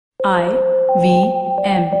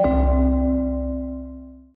IVM.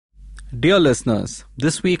 Dear listeners,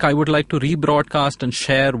 this week I would like to rebroadcast and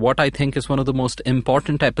share what I think is one of the most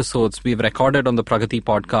important episodes we've recorded on the Pragati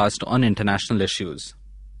podcast on international issues.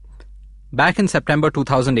 Back in September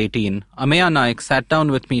 2018, Ameya Naik sat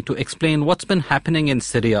down with me to explain what's been happening in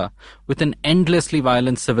Syria with an endlessly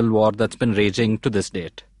violent civil war that's been raging to this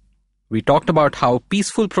date. We talked about how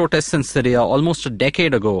peaceful protests in Syria almost a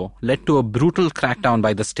decade ago led to a brutal crackdown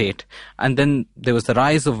by the state, and then there was the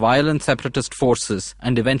rise of violent separatist forces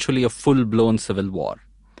and eventually a full-blown civil war.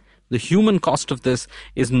 The human cost of this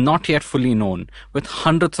is not yet fully known, with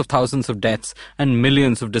hundreds of thousands of deaths and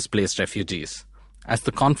millions of displaced refugees. As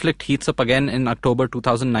the conflict heats up again in October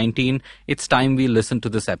 2019, it's time we listen to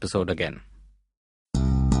this episode again.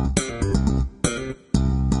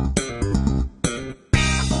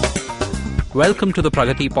 Welcome to the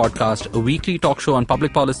Pragati podcast, a weekly talk show on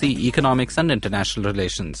public policy, economics and international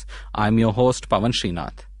relations. I'm your host, Pawan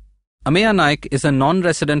Srinath. Ameya Naik is a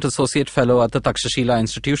non-resident associate fellow at the Takshashila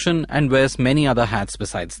Institution and wears many other hats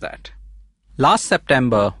besides that. Last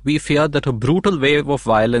September, we feared that a brutal wave of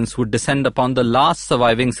violence would descend upon the last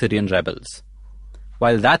surviving Syrian rebels.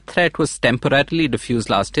 While that threat was temporarily diffused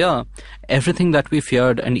last year, everything that we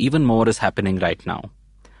feared and even more is happening right now.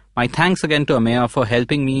 My thanks again to Ameya for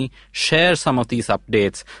helping me share some of these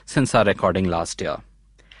updates since our recording last year.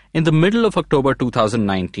 In the middle of October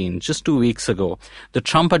 2019, just 2 weeks ago, the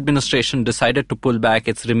Trump administration decided to pull back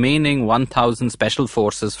its remaining 1,000 special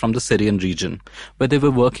forces from the Syrian region, where they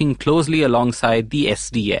were working closely alongside the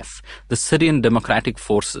SDF, the Syrian Democratic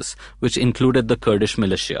Forces, which included the Kurdish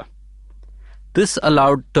militia. This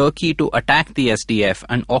allowed Turkey to attack the SDF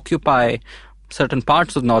and occupy certain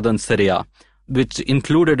parts of northern Syria, which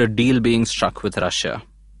included a deal being struck with Russia.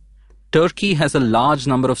 Turkey has a large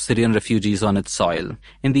number of Syrian refugees on its soil.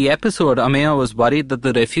 In the episode, Ameya was worried that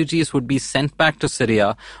the refugees would be sent back to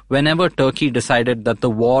Syria whenever Turkey decided that the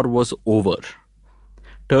war was over.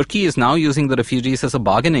 Turkey is now using the refugees as a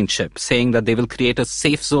bargaining chip, saying that they will create a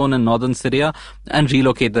safe zone in northern Syria and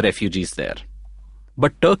relocate the refugees there.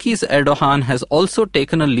 But Turkey's Erdogan has also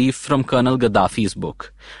taken a leaf from Colonel Gaddafi's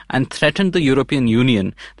book and threatened the European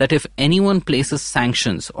Union that if anyone places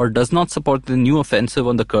sanctions or does not support the new offensive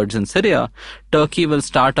on the Kurds in Syria, Turkey will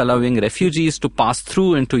start allowing refugees to pass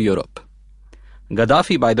through into Europe.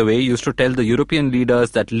 Gaddafi, by the way, used to tell the European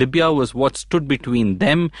leaders that Libya was what stood between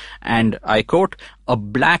them and, I quote, a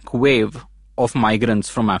black wave of migrants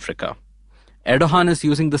from Africa. Erdogan is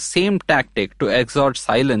using the same tactic to exert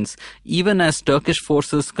silence even as Turkish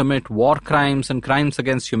forces commit war crimes and crimes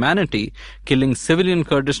against humanity, killing civilian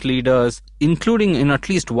Kurdish leaders, including in at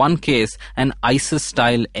least one case, an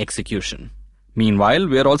ISIS-style execution. Meanwhile,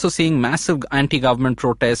 we are also seeing massive anti-government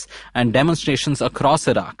protests and demonstrations across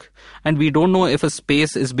Iraq, and we don't know if a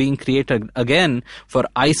space is being created again for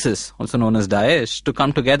ISIS, also known as Daesh, to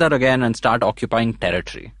come together again and start occupying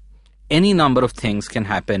territory. Any number of things can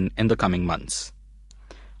happen in the coming months.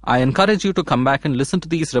 I encourage you to come back and listen to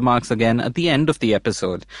these remarks again at the end of the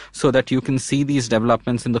episode so that you can see these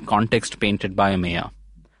developments in the context painted by Ameya.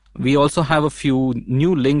 We also have a few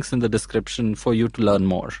new links in the description for you to learn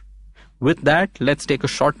more. With that, let's take a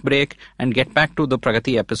short break and get back to the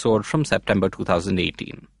Pragati episode from September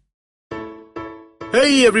 2018.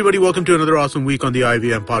 Hey everybody, welcome to another awesome week on the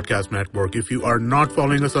IVM Podcast Network. If you are not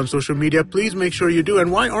following us on social media, please make sure you do.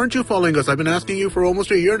 And why aren't you following us? I've been asking you for almost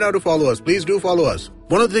a year now to follow us. Please do follow us.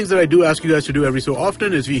 One of the things that I do ask you guys to do every so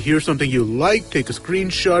often is if you hear something you like, take a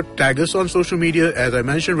screenshot, tag us on social media. As I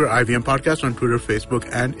mentioned, we're IVM Podcast on Twitter, Facebook,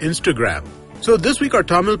 and Instagram. So this week our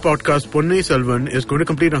Tamil podcast, Ponnai Selvan, is going to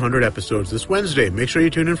complete 100 episodes this Wednesday. Make sure you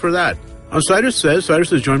tune in for that. On Cyrus Says,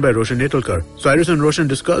 Cyrus is joined by Roshan Netalkar. Cyrus and Roshan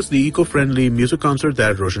discuss the eco-friendly music concert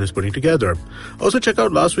that Roshan is putting together. Also check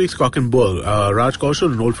out last week's Cock and Bull. Raj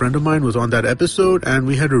Kaushal, an old friend of mine, was on that episode, and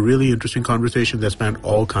we had a really interesting conversation that spanned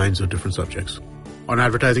all kinds of different subjects. On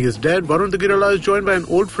Advertising is Dead, Varun Dagirala is joined by an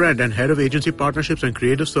old friend and head of agency partnerships and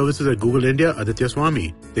creative services at Google India, Aditya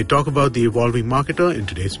Swami. They talk about the evolving marketer in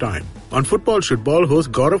today's time. On Football Should Ball, hosts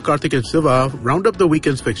Gaurav, Karthik and Siva round up the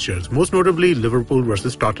weekend's fixtures, most notably Liverpool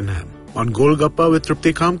versus Tottenham. On Golgappa with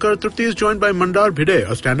Trupti Khamkar, Trupti is joined by Mandar Bhide,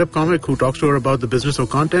 a stand-up comic who talks to her about the business of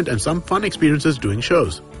content and some fun experiences doing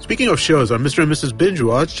shows. Speaking of shows, on Mr. and Mrs. Binge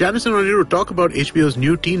Watch, Janice and Anirudh talk about HBO's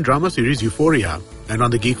new teen drama series Euphoria. And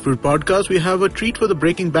on the Geek Fruit podcast, we have a treat for the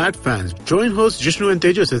Breaking Bad fans. Join hosts Jishnu and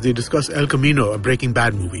Tejas as they discuss El Camino, a Breaking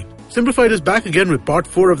Bad movie. Simplified is back again with part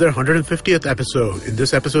 4 of their 150th episode. In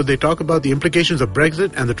this episode, they talk about the implications of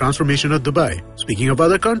Brexit and the transformation of Dubai. Speaking of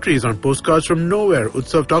other countries, on Postcards from Nowhere,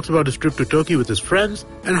 Utsav talks about his trip to Turkey with his friends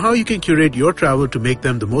and how you can curate your travel to make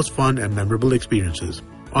them the most fun and memorable experiences.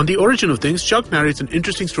 On The Origin of Things, Chuck narrates an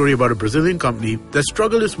interesting story about a Brazilian company that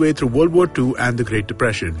struggled its way through World War II and the Great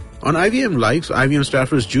Depression. On IVM Likes, IVM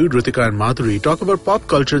staffers Jude, Ritika and Madhuri talk about pop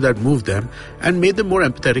culture that moved them and made them more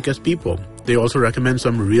empathetic as people. They also recommend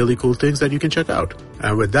some really cool things that you can check out.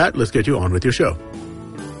 And with that, let's get you on with your show.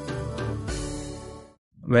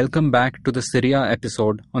 Welcome back to the Syria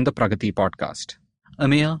episode on the Pragati podcast.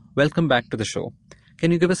 Ameya, welcome back to the show. Can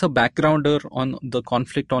you give us a backgrounder on the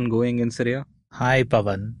conflict ongoing in Syria? Hi,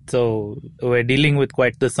 Pavan. So, we're dealing with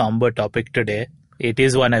quite the somber topic today. It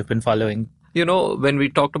is one I've been following. You know, when we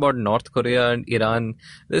talked about North Korea and Iran,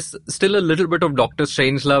 there's still a little bit of Dr.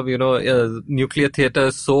 Strangelove. Nuclear theater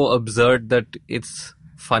is so absurd that it's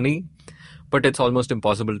funny, but it's almost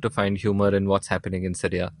impossible to find humor in what's happening in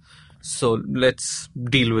Syria. So, let's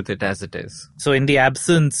deal with it as it is. So, in the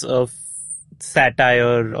absence of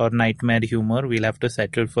satire or nightmare humor, we'll have to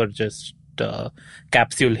settle for just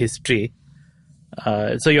capsule history.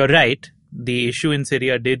 So you're right. The issue in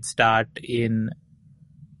Syria did start in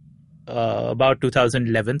about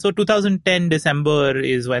 2011. So 2010 December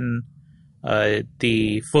is when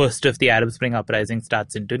the first of the Arab Spring uprising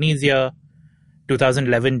starts in Tunisia.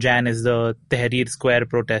 2011 Jan is the Tahrir Square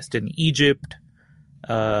protest in Egypt.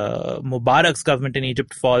 Mubarak's government in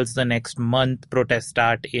Egypt falls the next month. Protests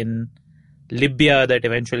start in Libya that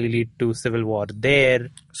eventually lead to civil war there.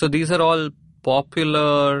 So these are all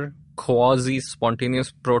popular,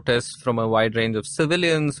 quasi-spontaneous protests from a wide range of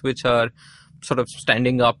civilians, which are sort of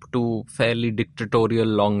standing up to fairly dictatorial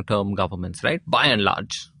long-term governments, right? By and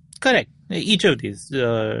large. Correct. Each of these.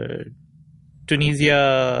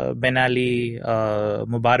 Tunisia, Ben Ali,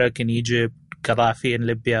 Mubarak in Egypt, Gaddafi in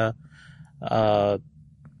Libya.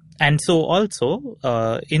 And so also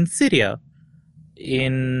in Syria,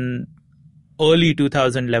 in early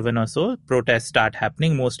 2011 or so, protests start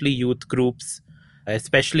happening, mostly youth groups,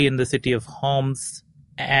 especially in the city of Homs.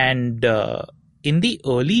 And in the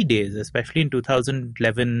early days, especially in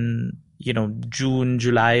 2011, June,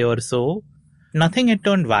 July or so, nothing had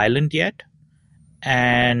turned violent yet.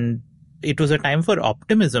 And it was a time for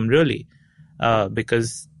optimism, really,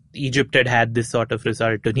 because Egypt had this sort of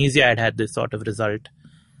result. Tunisia had this sort of result.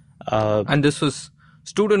 And this was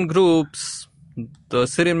student groups, the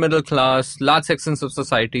Syrian middle class, large sections of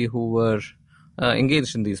society who were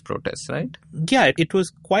engaged in these protests, right? Yeah, it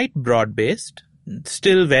was quite broad-based,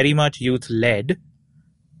 still very much youth-led,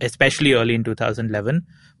 especially early in 2011.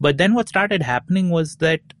 But then what started happening was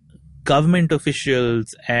that government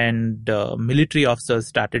officials and military officers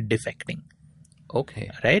started defecting. Okay.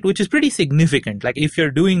 Right? Which is pretty significant. Like if you're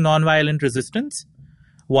doing nonviolent resistance,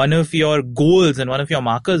 one of your goals and one of your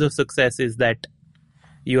markers of success is that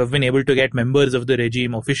you have been able to get members of the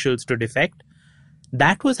regime, officials to defect.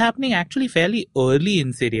 That was happening actually fairly early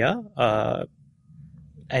in Syria.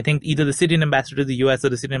 I think either the Syrian ambassador to the US or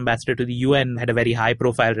the Syrian ambassador to the UN had a very high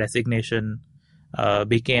profile resignation,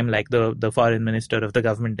 became like the foreign minister of the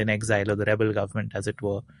government in exile, or the rebel government as it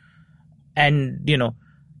were. And,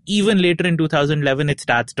 even later in 2011, it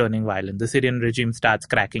starts turning violent. The Syrian regime starts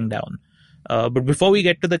cracking down. But before we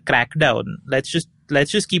get to the crackdown, let's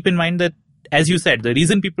just keep in mind that, as you said, the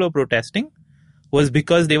reason people were protesting was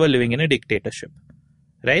because they were living in a dictatorship,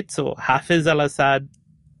 right? So Hafez al-Assad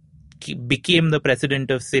became the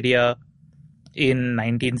president of Syria in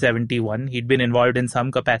 1971. He'd been involved in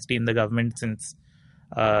some capacity in the government since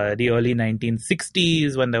the early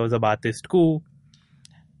 1960s when there was a Ba'athist coup.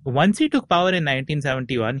 Once he took power in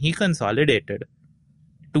 1971, he consolidated.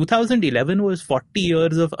 2011 was 40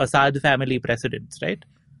 years of Assad family presidents, right?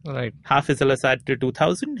 Right. Hafez al-Assad to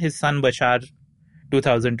 2000, his son Bashar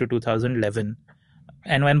 2000 to 2011.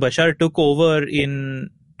 And when Bashar took over in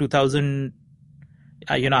 2000,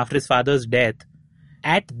 after his father's death,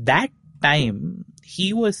 at that time,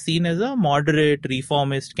 he was seen as a moderate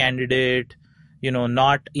reformist candidate,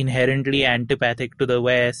 not inherently antipathic to the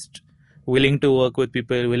West, willing to work with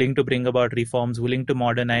people, willing to bring about reforms, willing to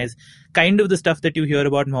modernize. Kind of the stuff that you hear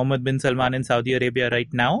about Mohammed bin Salman in Saudi Arabia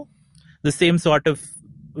right now. The same sort of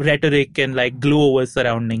rhetoric and glow was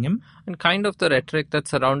surrounding him. And kind of the rhetoric that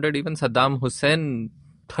surrounded even Saddam Hussein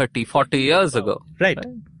 30, 40 years ago. Right.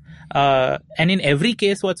 And in every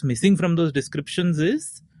case, what's missing from those descriptions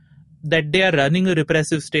is that they are running a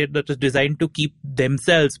repressive state that was designed to keep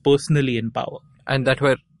themselves personally in power. And that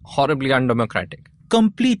were horribly undemocratic.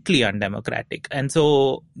 Completely undemocratic. And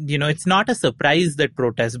so, it's not a surprise that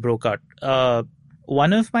protests broke out.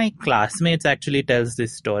 One of my classmates actually tells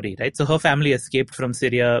this story, right? So her family escaped from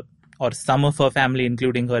Syria, or some of her family,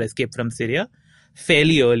 including her, escaped from Syria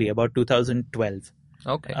fairly early, about 2012.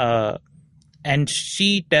 Okay. And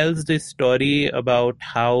she tells this story about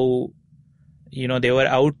how, They were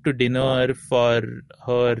out to dinner for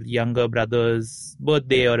her younger brother's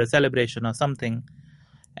birthday or a celebration or something.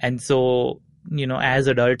 And so, as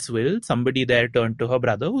adults will, somebody there turned to her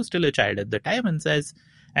brother, who's still a child at the time, and says,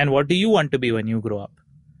 "And what do you want to be when you grow up?"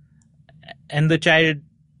 And the child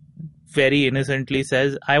very innocently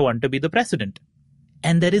says, "I want to be the president."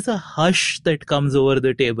 And there is a hush that comes over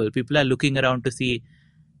the table. People are looking around to see,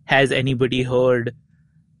 has anybody heard?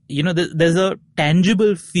 There's a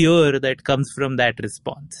tangible fear that comes from that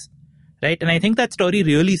response, right? And I think that story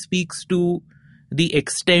really speaks to the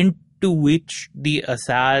extent to which the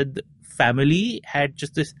Assad family had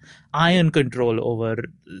just this iron control over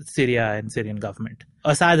Syria and Syrian government.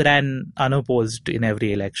 Assad ran unopposed in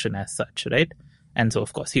every election as such, right? And so,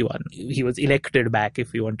 of course, he won. He was elected back,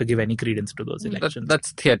 if you want to give any credence to those elections.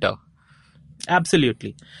 That's theatre.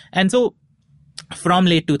 Absolutely. And so, from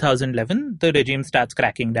late 2011, the regime starts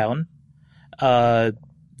cracking down.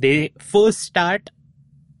 They first start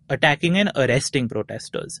attacking and arresting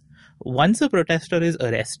protesters. Once a protester is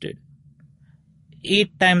arrested,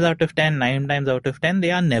 8 times out of 10, 9 times out of 10,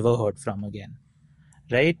 they are never heard from again,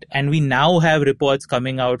 right? And we now have reports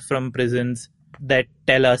coming out from prisons that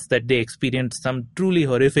tell us that they experienced some truly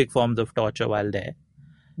horrific forms of torture while there.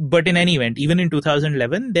 But in any event, even in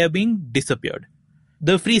 2011, they're being disappeared.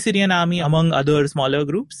 The Free Syrian Army, among other smaller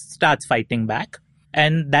groups, starts fighting back.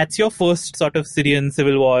 And that's your first sort of Syrian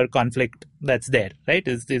civil war conflict that's there, right?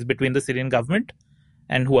 Is between the Syrian government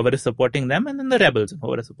and whoever is supporting them, and then the rebels and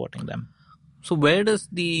whoever is supporting them. So where does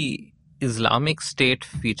the Islamic State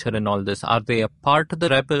feature in all this? Are they a part of the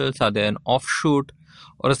rebels? Are they an offshoot?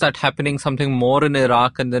 Or is that happening something more in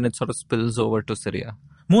Iraq and then it sort of spills over to Syria?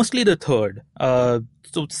 Mostly the third.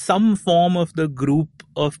 So some form of the group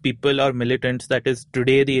of people or militants that is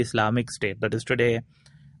today the Islamic State, that is today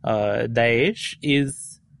Daesh,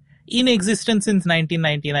 is in existence since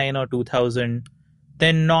 1999 or 2000.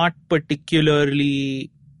 They're not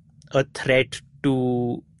particularly a threat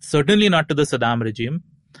to, certainly not to the Saddam regime.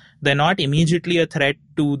 They're not immediately a threat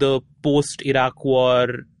to the post-Iraq war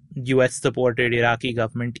US-supported Iraqi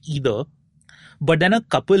government either. But then a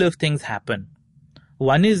couple of things happen.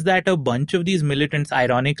 One is that a bunch of these militants,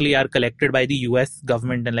 ironically, are collected by the US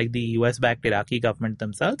government and like the US-backed Iraqi government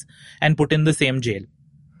themselves and put in the same jail.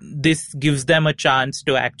 This gives them a chance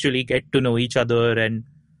to actually get to know each other and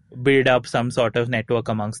build up some sort of network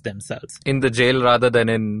amongst themselves. In the jail rather than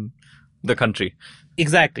in the country.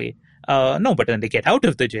 Exactly. No, but when they get out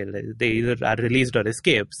of the jail, they either are released or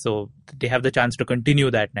escape. So they have the chance to continue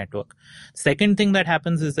that network. Second thing that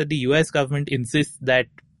happens is that the US government insists that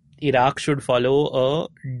Iraq should follow a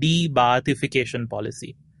de-Ba'athification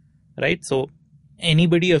policy, right? So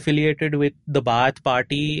anybody affiliated with the Ba'ath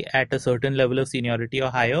party at a certain level of seniority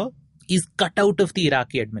or higher is cut out of the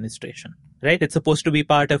Iraqi administration, right? It's supposed to be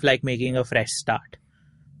part of like making a fresh start.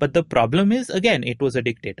 But the problem is, again, it was a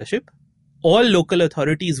dictatorship. All local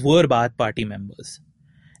authorities were Ba'ath party members.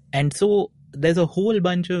 And so there's a whole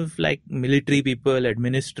bunch of like military people,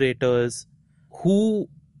 administrators who,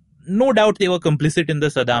 no doubt they were complicit in the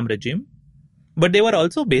Saddam regime, but they were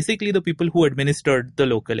also basically the people who administered the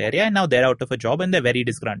local area, and now they're out of a job and they're very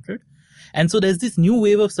disgruntled. And so there's this new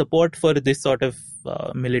wave of support for this sort of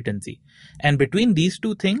militancy. And between these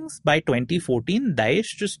two things, by 2014,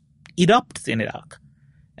 Daesh just erupts in Iraq.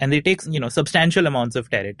 And they take, substantial amounts of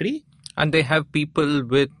territory. And they have people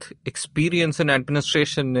with experience in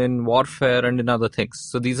administration, in warfare, and in other things.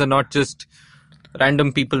 So these are not just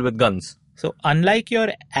random people with guns. So unlike your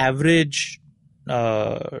average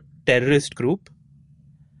terrorist group,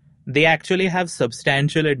 they actually have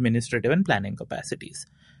substantial administrative and planning capacities,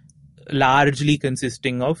 largely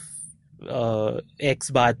consisting of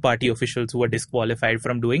ex-Ba'ath party officials who were disqualified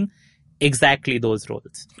from doing exactly those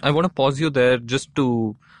roles. I want to pause you there just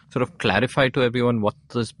to sort of clarify to everyone what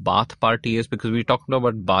this Ba'ath party is, because we talked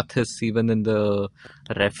about Ba'athists even in the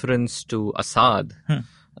reference to Assad.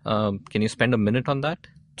 Can you spend a minute on that?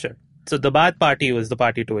 Sure. So the Ba'ath party was the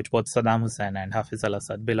party to which both Saddam Hussein and Hafiz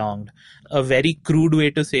al-Assad belonged. A very crude way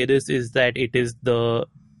to say this is that it is the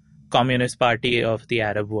Communist Party of the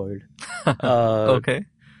Arab world. Okay.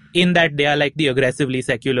 In that they are like the aggressively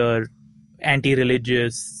secular,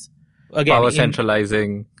 anti-religious, again, power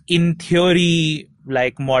centralizing. In theory,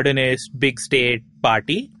 like modernist, big state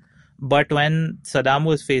party. But when Saddam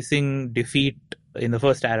was facing defeat in the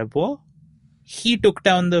first Arab War, he took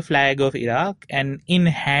down the flag of Iraq and in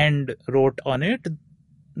hand wrote on it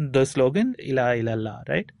the slogan, Ilaha illallah,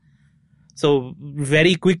 right? So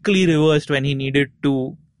very quickly reversed when he needed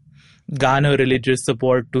to garner religious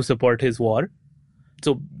support to support his war.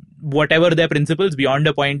 So whatever their principles, beyond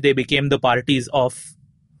a point, they became the parties of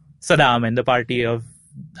Saddam and the party of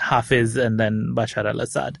Hafiz and then Bashar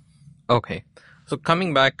al-Assad. Okay. So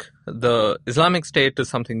coming back, the Islamic State is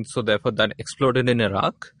something, so therefore, that exploded in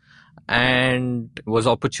Iraq and was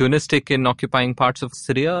opportunistic in occupying parts of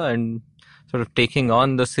Syria and sort of taking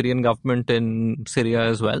on the Syrian government in Syria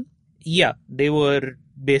as well? Yeah, they were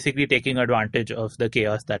basically taking advantage of the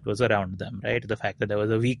chaos that was around them, right? The fact that there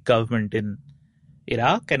was a weak government in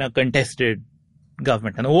Iraq and a contested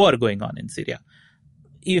government and a war going on in Syria.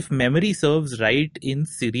 If memory serves right, in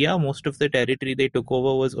Syria, most of the territory they took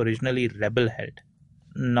over was originally rebel-held,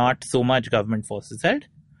 not so much government forces held.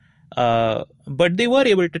 But they were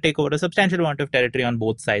able to take over a substantial amount of territory on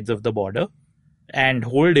both sides of the border and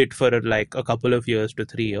hold it for like a couple of years to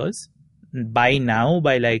 3 years. By now,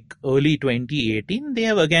 by like early 2018, they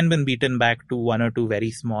have again been beaten back to one or two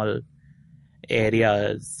very small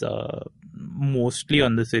areas, mostly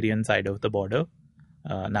on the Syrian side of the border.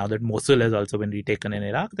 Now that Mosul has also been retaken in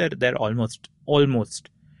Iraq, they're almost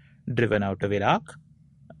driven out of Iraq.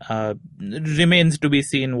 Remains to be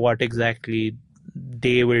seen what exactly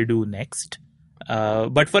they will do next.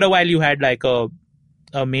 But for a while you had like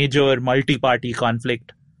a major multi-party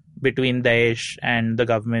conflict between Daesh and the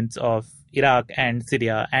governments of Iraq and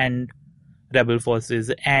Syria and rebel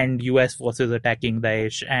forces and US forces attacking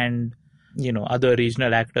Daesh and other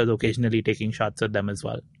regional actors occasionally taking shots at them as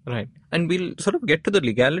well. Right. And we'll sort of get to the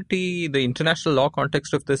legality, the international law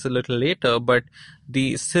context of this a little later, but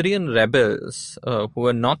the Syrian rebels, who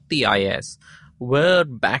were not the IS, were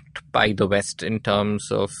backed by the West in terms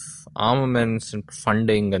of armaments and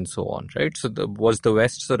funding and so on, right? So was the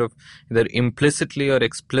West sort of either implicitly or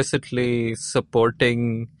explicitly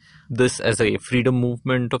supporting this as a freedom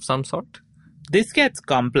movement of some sort? This gets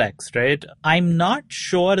complex, right? I'm not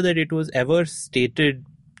sure that it was ever stated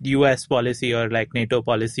US policy or like NATO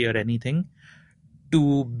policy or anything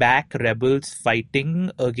to back rebels fighting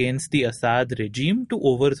against the Assad regime to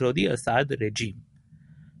overthrow the Assad regime.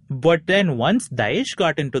 But then once Daesh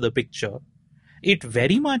got into the picture, it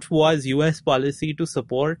very much was US policy to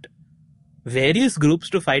support various groups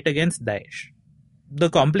to fight against Daesh. The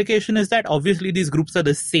complication is that obviously these groups are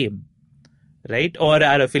the same, right? Or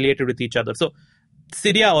are affiliated with each other. So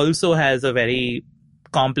Syria also has a very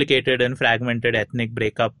complicated and fragmented ethnic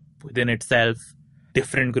breakup within itself.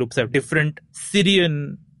 Different groups have different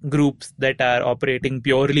Syrian groups that are operating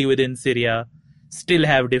purely within Syria, still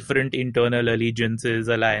have different internal allegiances,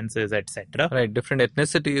 alliances, etc. Right, different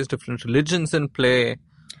ethnicities, different religions in play.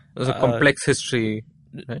 There's a complex history.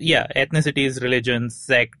 Right? Yeah, ethnicities, religions,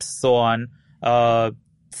 sects, so on.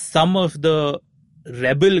 Some of the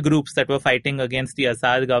rebel groups that were fighting against the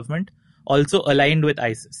Assad government also aligned with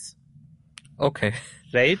ISIS. Okay.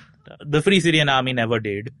 Right? The Free Syrian Army never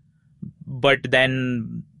did. But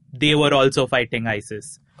then they were also fighting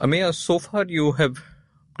ISIS. Ameya, so far you have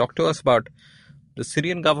talked to us about the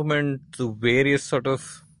Syrian government, the various sort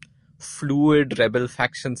of fluid rebel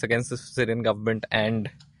factions against the Syrian government and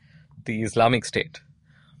the Islamic State.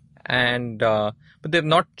 And but they've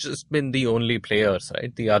not just been the only players,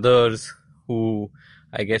 right? The others who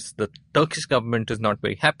I guess the Turkish government is not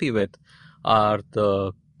very happy with are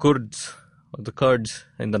the Kurds, or the Kurds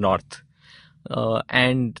in the north.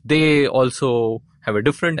 And they also have a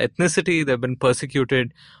different ethnicity. They've been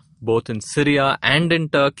persecuted both in Syria and in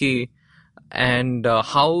Turkey. And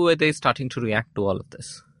how are they starting to react to all of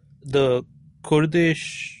this? The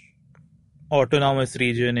Kurdish autonomous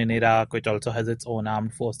region in Iraq, which also has its own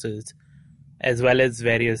armed forces, as well as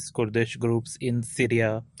various Kurdish groups in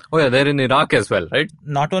Syria. Oh yeah, they're in Iraq as well, right?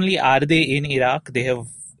 Not only are they in Iraq, they have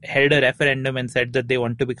held a referendum and said that they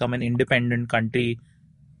want to become an independent country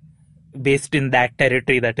based in that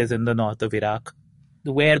territory that is in the north of Iraq,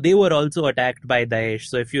 where they were also attacked by Daesh.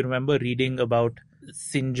 So if you remember reading about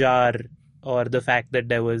Sinjar, or the fact that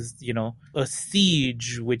there was, a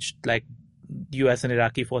siege which like US and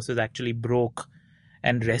Iraqi forces actually broke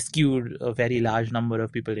and rescued a very large number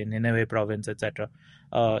of people in Nineveh province, etc.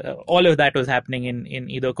 All of that was happening in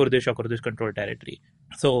either Kurdish or Kurdish-controlled territory.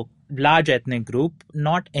 So, large ethnic group,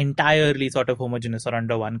 not entirely sort of homogeneous or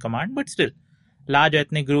under one command, but still, large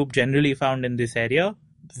ethnic group generally found in this area,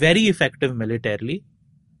 very effective militarily,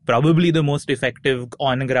 probably the most effective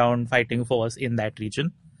on-ground fighting force in that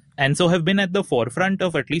region, and so have been at the forefront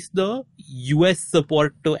of at least the US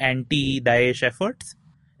support to anti-Daesh efforts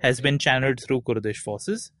has been channeled through Kurdish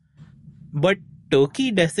forces. But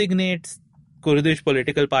Turkey designates Kurdish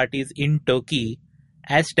political parties in Turkey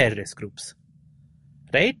as terrorist groups,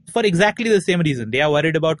 right? For exactly the same reason. They are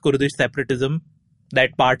worried about Kurdish separatism,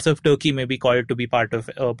 that parts of Turkey may be called to be part of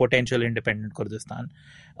a potential independent Kurdistan.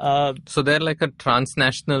 So they're like a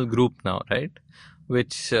transnational group now, right?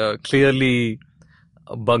 Which clearly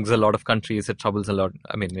bugs a lot of countries. It troubles a lot.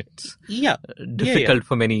 I mean, it's difficult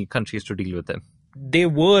for many countries to deal with them. They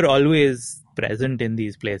were always present in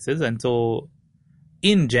these places. And so,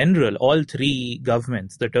 in general, all three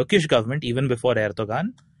governments, the Turkish government, even before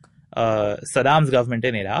Erdogan, Saddam's government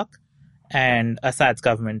in Iraq, and Assad's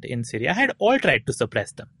government in Syria, had all tried to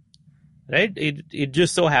suppress them. Right? It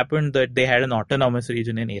just so happened that they had an autonomous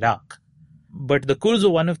region in Iraq. But the Kurds were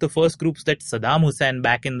one of the first groups that Saddam Hussein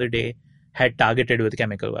back in the day had targeted with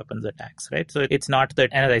chemical weapons attacks, right? So it's not that,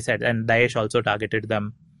 and as I said, and Daesh also targeted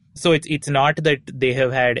them. So it's not that they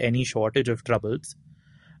have had any shortage of troubles.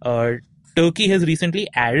 Turkey has recently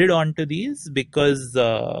added on to these because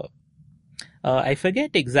I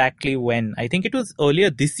forget exactly when. I think it was earlier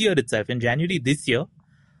this year itself, in January this year,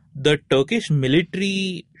 the Turkish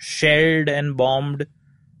military shelled and bombed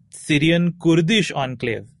Syrian Kurdish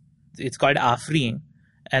enclave. It's called Afrin.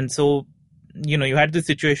 And so, you had the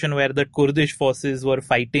situation where the Kurdish forces were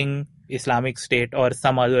fighting Islamic State or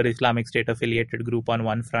some other Islamic State affiliated group on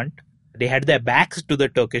one front. They had their backs to the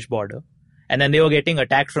Turkish border. And then they were getting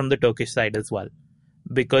attacked from the Turkish side as well.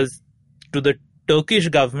 Because to the Turkish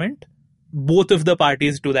government, both of the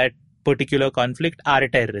parties to that particular conflict are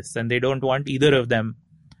terrorists. And they don't want either of them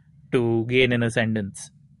to gain an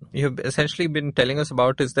ascendance. You've essentially been telling us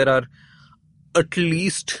about is there are at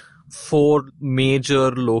least 4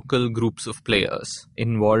 major local groups of players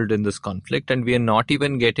involved in this conflict, and we are not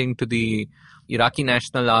even getting to the Iraqi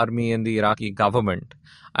National Army and the Iraqi government.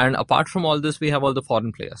 And apart from all this, we have all the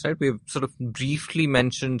foreign players, right? We've sort of briefly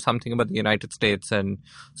mentioned something about the United States and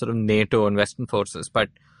sort of NATO and Western forces, but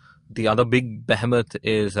the other big behemoth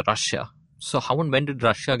is Russia. So how and when did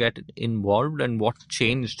Russia get involved, and what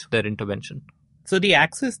changed their intervention? So the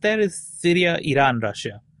axis there is Syria, Iran,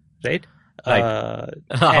 Russia, right? Right.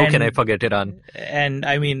 How can I forget Iran? And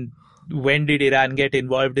I mean, when did Iran get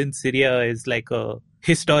involved in Syria is like a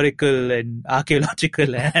historical and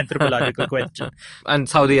archaeological and anthropological question. And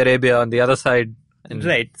Saudi Arabia on the other side.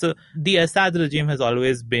 Right. So the Assad regime has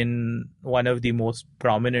always been one of the most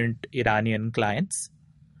prominent Iranian clients.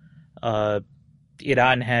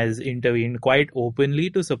 Iran has intervened quite openly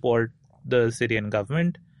to support the Syrian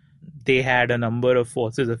government. They had a number of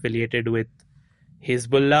forces affiliated with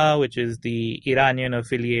Hezbollah, which is the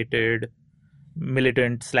Iranian-affiliated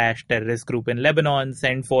militant/terrorist group in Lebanon,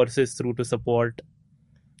 send forces through to support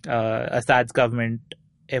Assad's government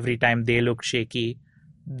every time they look shaky.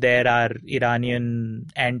 There are Iranian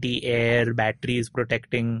anti-air batteries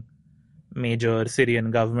protecting major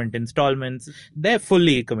Syrian government installments. They're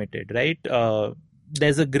fully committed, right?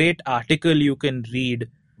 There's a great article you can read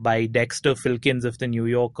by Dexter Filkins of the New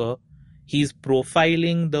Yorker. He's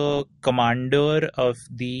profiling the commander of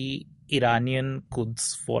the Iranian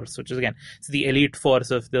Quds force, which is, again, it's the elite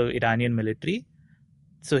force of the Iranian military.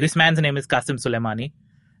 So this man's name is Qasem Soleimani,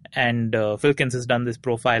 and Filkins has done this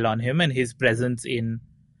profile on him and his presence in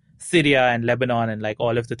Syria and Lebanon and like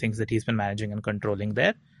all of the things that he's been managing and controlling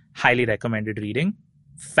there. Highly recommended reading.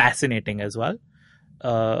 Fascinating as well.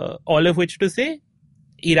 All of which to say,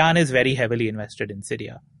 Iran is very heavily invested in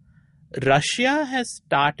Syria. Russia has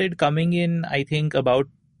started coming in, I think, about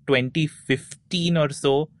 2015 or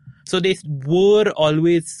so. So they were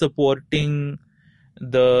always supporting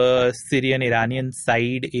the Syrian-Iranian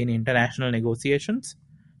side in international negotiations,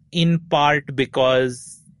 in part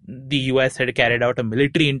because the US had carried out a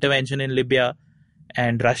military intervention in Libya,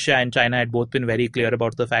 and Russia and China had both been very clear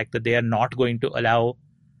about the fact that they are not going to allow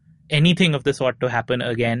anything of the sort to happen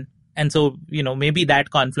again. And so, maybe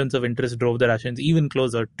that confluence of interest drove the Russians even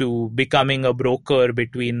closer to becoming a broker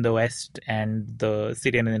between the West and the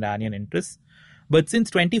Syrian and Iranian interests. But since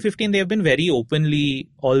 2015, they have been very openly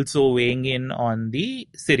also weighing in on the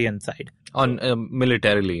Syrian side. On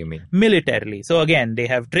militarily, you mean? Militarily. So again, they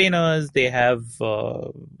have trainers, they have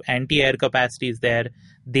anti-air capacities there.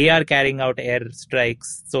 They are carrying out air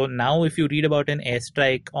strikes. So now if you read about an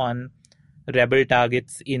airstrike on rebel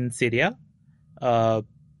targets in Syria,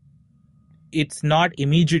 it's not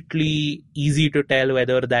immediately easy to tell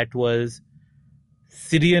whether that was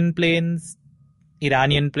Syrian planes,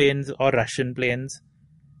 Iranian planes, or Russian planes.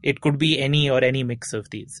 It could be any mix of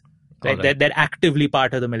these. Right? They're actively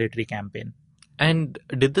part of the military campaign. And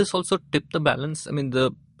did this also tip the balance? I mean,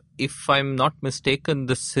 if I'm not mistaken,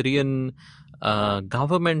 the Syrian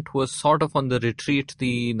government was sort of on the retreat.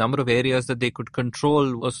 The number of areas that they could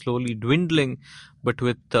control was slowly dwindling. But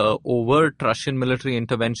with overt Russian military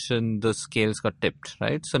intervention, the scales got tipped,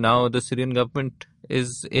 right? So now the Syrian government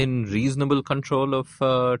is in reasonable control of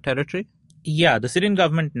territory? Yeah, the Syrian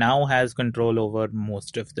government now has control over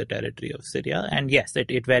most of the territory of Syria. And yes,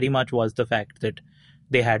 it very much was the fact that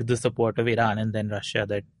they had the support of Iran and then Russia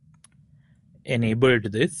that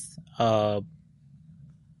enabled this. I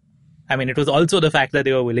mean, it was also the fact that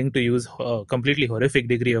they were willing to use a completely horrific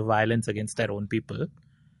degree of violence against their own people.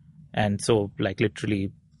 And so, like,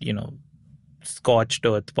 literally, scorched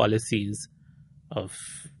earth policies of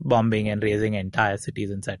bombing and razing entire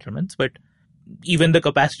cities and settlements. But even the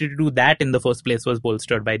capacity to do that in the first place was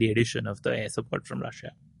bolstered by the addition of the air support from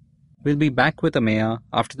Russia. We'll be back with Ameya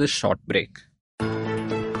after this short break.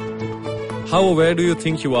 How aware do you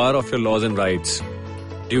think you are of your laws and rights?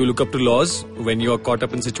 Do you look up to laws when you are caught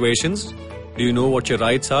up in situations? Do you know what your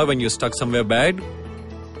rights are when you're stuck somewhere bad?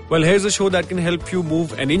 Well, here's a show that can help you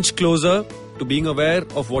move an inch closer to being aware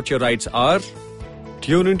of what your rights are.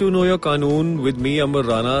 Tune into Know Your Qanoon with me, Amar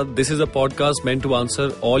Rana. This is a podcast meant to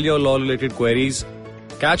answer all your law-related queries.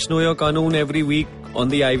 Catch Know Your Qanoon every week on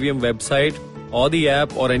the IVM website or the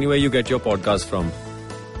app or anywhere you get your podcast from.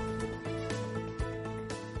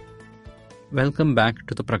 Welcome back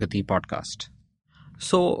to the Pragati podcast.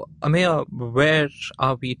 So, Ameya, where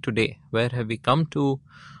are we today? Where have we come to?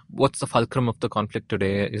 What's the fulcrum of the conflict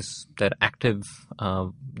today? Is there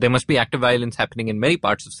there must be active violence happening in many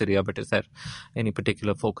parts of Syria, but is there any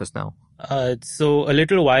particular focus now? So a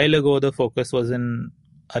little while ago, the focus was in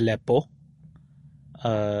Aleppo.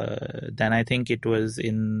 Then I think it was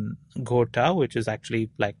in Ghouta, which is actually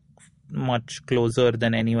like much closer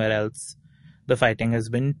than anywhere else the fighting has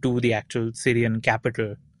been to the actual Syrian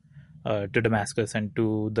capital, to Damascus and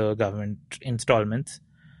to the government installments.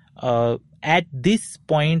 At this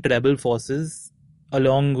point, rebel forces,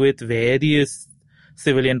 along with various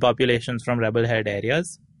civilian populations from rebel-held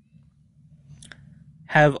areas,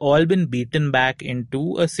 have all been beaten back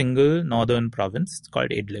into a single northern province called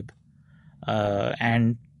Idlib.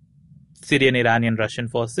 And Syrian, Iranian, Russian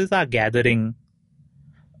forces are gathering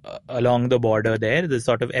along the border there. There's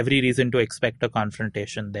sort of every reason to expect a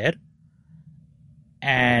confrontation there.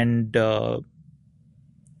 And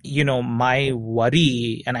my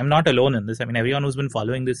worry, and I'm not alone in this, I mean, everyone who's been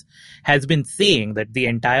following this has been saying that the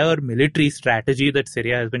entire military strategy that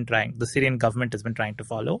the Syrian government has been trying to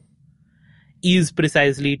follow is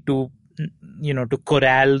precisely to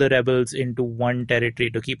corral the rebels into one territory,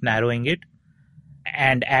 to keep narrowing it.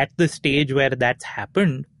 And at the stage where that's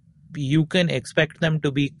happened, you can expect them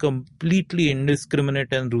to be completely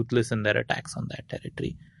indiscriminate and ruthless in their attacks on that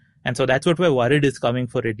territory. And so that's what we're worried is coming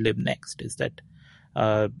for Idlib next, is that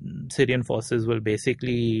Syrian forces will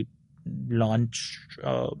basically launch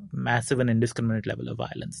a massive and indiscriminate level of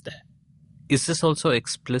violence there. Is this also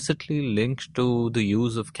explicitly linked to the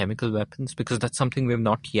use of chemical weapons? Because that's something we've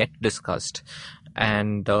not yet discussed.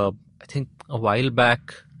 And I think a while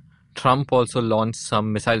back, Trump also launched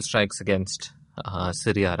some missile strikes against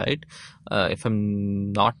Syria, right? If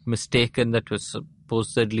I'm not mistaken, that was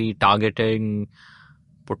supposedly targeting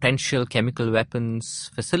potential chemical weapons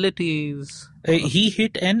facilities. He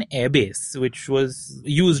hit an airbase, which was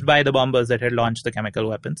used by the bombers that had launched the chemical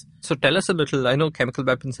weapons. So tell us a little. I know chemical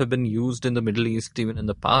weapons have been used in the Middle East even in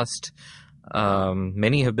the past.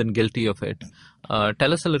 Many have been guilty of it.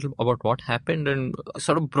 Tell us a little about what happened and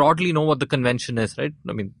sort of broadly know what the convention is, right?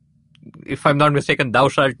 I mean, if I'm not mistaken, thou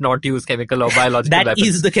shalt not use chemical or biological weapons. That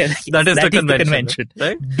is the convention.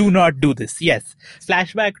 Right? Do not do this. Yes.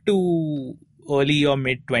 Flashback to early or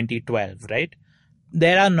mid 2012, right?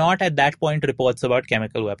 There are not at that point reports about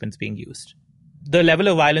chemical weapons being used. The level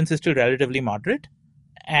of violence is still relatively moderate,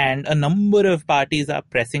 and a number of parties are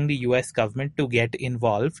pressing the US government to get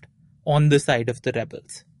involved on the side of the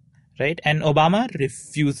rebels, right? And Obama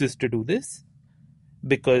refuses to do this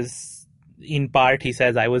because, in part, he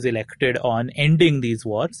says, I was elected on ending these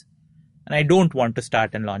wars and I don't want to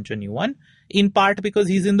start and launch a new one. In part because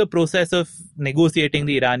he's in the process of negotiating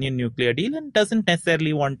the Iranian nuclear deal and doesn't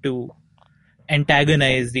necessarily want to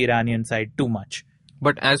antagonize the Iranian side too much.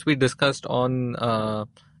 But as we discussed on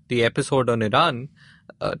the episode on Iran,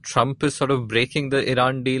 Trump is sort of breaking the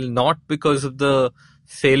Iran deal not because of the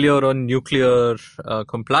failure on nuclear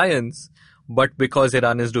compliance, but because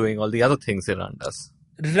Iran is doing all the other things Iran does.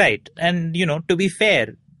 Right. And, to be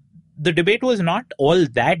fair, the debate was not all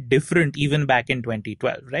that different even back in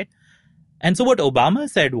 2012, right? And so what Obama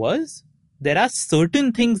said was, there are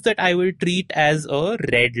certain things that I will treat as a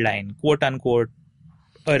red line, quote unquote,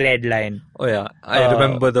 a red line. Oh yeah, I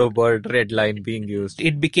remember the word red line being used.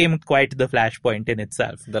 It became quite the flashpoint in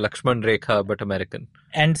itself. The Lakshman Rekha, but American.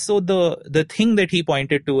 And so the thing that he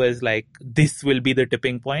pointed to as like, this will be the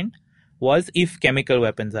tipping point, was if chemical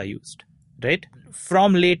weapons are used, right?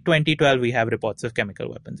 From late 2012, we have reports of chemical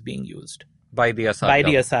weapons being used. By the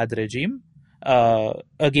Assad regime.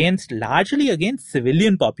 Largely against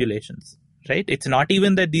civilian populations, right? It's not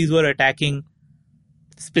even that these were attacking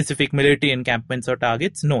specific military encampments or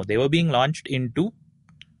targets. No, they were being launched into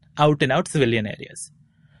out-and-out civilian areas.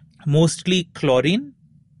 Mostly chlorine,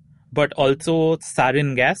 but also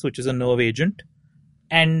sarin gas, which is a nerve agent.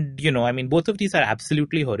 And, both of these are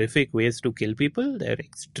absolutely horrific ways to kill people. They're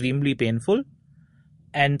extremely painful.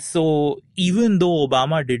 And so even though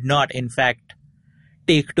Obama did not, in fact,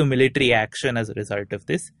 take to military action as a result of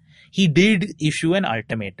this, he did issue an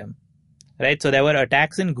ultimatum, right? So there were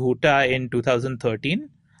attacks in Ghouta in 2013,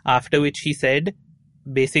 after which he said,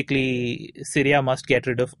 basically, Syria must get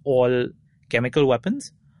rid of all chemical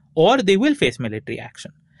weapons or they will face military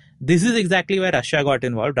action. This is exactly where Russia got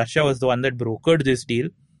involved. Russia was the one that brokered this deal.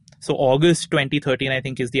 So August 2013, I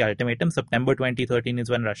think, is the ultimatum. September 2013 is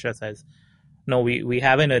when Russia says, no, we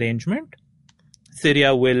have an arrangement.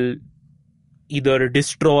 Syria will either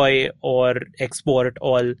destroy or export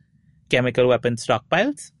all chemical weapon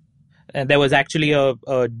stockpiles. And there was actually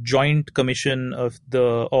a joint commission of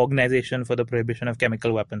the Organization for the Prohibition of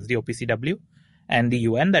Chemical Weapons, the OPCW, and the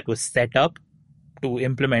UN that was set up to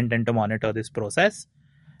implement and to monitor this process.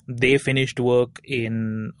 They finished work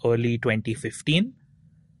in early 2015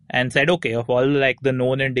 and said, okay, of all the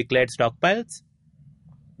known and declared stockpiles,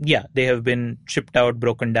 yeah, they have been shipped out,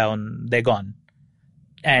 broken down, they're gone.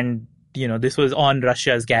 And, this was on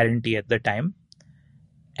Russia's guarantee at the time.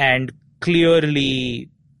 And clearly,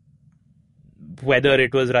 whether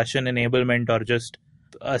it was Russian enablement or just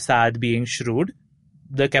Assad being shrewd,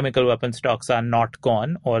 the chemical weapon stocks are not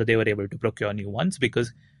gone, or they were able to procure new ones,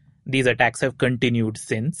 because these attacks have continued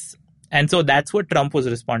since. And so that's what Trump was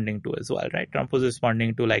responding to as well, right? Trump was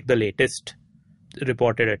responding to the latest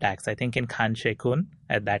reported attacks, I think in Khan Sheikhun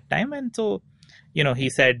at that time. And so, he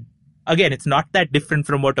said, again, it's not that different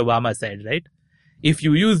from what Obama said, right? If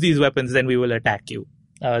you use these weapons, then we will attack you.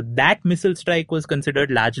 That missile strike was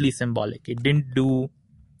considered largely symbolic. It didn't do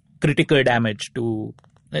critical damage to...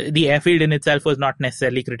 The airfield in itself was not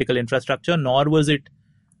necessarily critical infrastructure, nor was it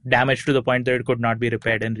damaged to the point that it could not be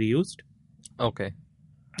repaired and reused. Okay.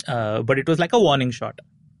 But it was like a warning shot.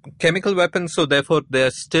 Chemical weapons, so therefore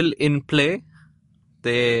they're still in play.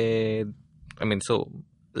 So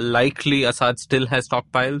likely Assad still has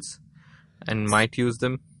stockpiles and might use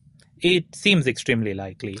them. It seems extremely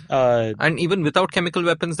likely. And even without chemical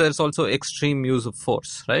weapons, there's also extreme use of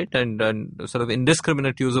force, right? And sort of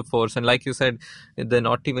indiscriminate use of force. And like you said, they're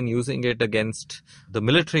not even using it against the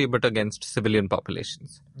military, but against civilian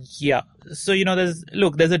populations. Yeah. So,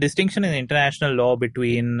 there's a distinction in international law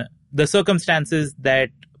between the circumstances that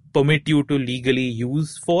permit you to legally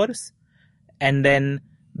use force and then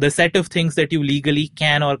the set of things that you legally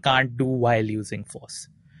can or can't do while using force.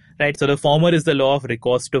 Right, so the former is the law of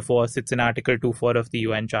recourse to force. It's in Article 2.4 of the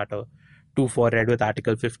UN Charter, 2.4 read with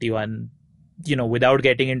Article 51. Without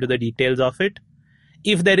getting into the details of it,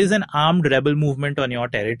 if there is an armed rebel movement on your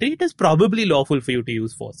territory, it is probably lawful for you to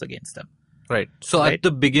use force against them. Right. So at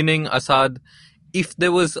the beginning, Assad, if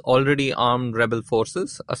there was already armed rebel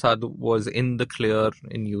forces, Assad was in the clear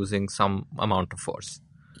in using some amount of force.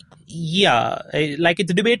 Yeah,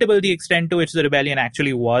 it's debatable the extent to which the rebellion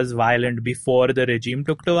actually was violent before the regime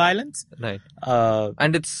took to violence. Right.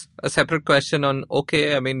 And it's a separate question on,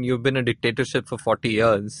 you've been a dictatorship for 40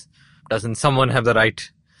 years. Doesn't someone have the right?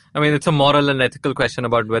 It's a moral and ethical question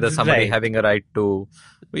about whether somebody having a right to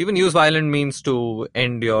even use violent means to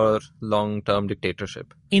end your long-term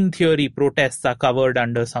dictatorship. In theory, protests are covered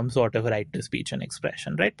under some sort of right to speech and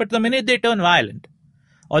expression, right? But the minute they turn violent,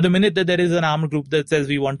 or the minute that there is an armed group that says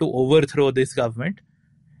we want to overthrow this government,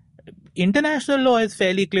 international law is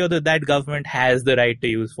fairly clear that that government has the right to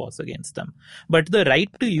use force against them. But the right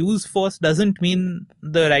to use force doesn't mean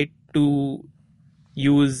the right to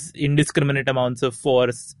use indiscriminate amounts of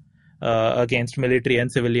force against military and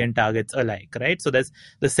civilian targets alike, right? So there's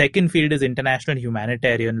the second field is international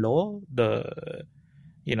humanitarian law. The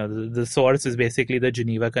source is basically the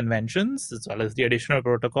Geneva Conventions, as well as the additional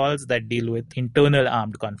protocols that deal with internal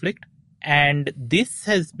armed conflict. And this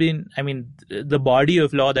has been, the body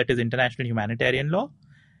of law that is international humanitarian law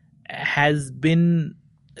has been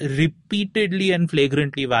repeatedly and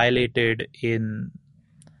flagrantly violated in,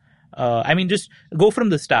 just go from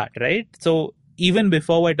the start, right? So even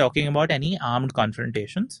before we're talking about any armed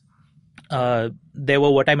confrontations, there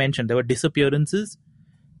were what I mentioned, there were disappearances,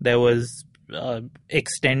 there was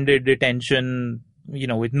extended detention,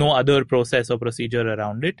 with no other process or procedure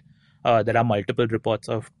around it. There are multiple reports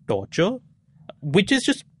of torture, which is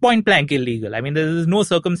just point blank illegal. There is no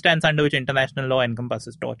circumstance under which international law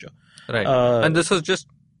encompasses torture. Right. And this was just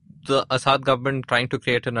the Assad government trying to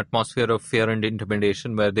create an atmosphere of fear and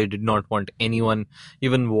intimidation where they did not want anyone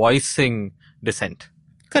even voicing dissent.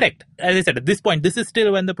 Correct. As I said, at this point, this is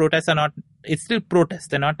still when the protests are not, it's still protests.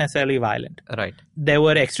 They're not necessarily violent. Right. There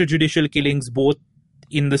were extrajudicial killings both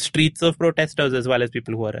in the streets of protesters as well as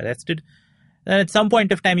people who were arrested. And at some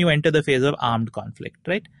point of time, you enter the phase of armed conflict,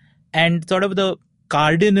 right? And sort of the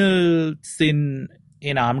cardinal sin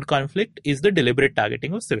in armed conflict is the deliberate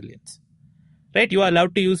targeting of civilians, right? You are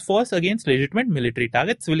allowed to use force against legitimate military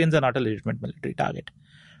targets. Civilians are not a legitimate military target.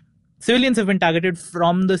 Civilians have been targeted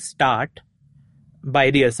from the start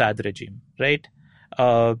by the Assad regime, right?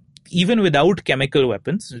 Even without chemical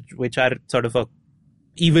weapons, which are sort of a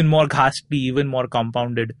even more ghastly, even more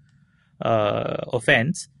compounded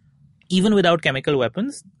offense, even without chemical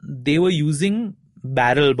weapons, they were using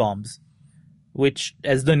barrel bombs, which,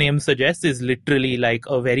 as the name suggests, is literally like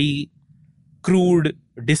a very crude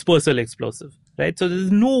dispersal explosive, right? So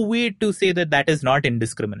there's no way to say that that is not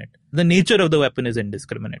indiscriminate. The nature of the weapon is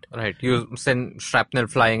indiscriminate. Right. You send shrapnel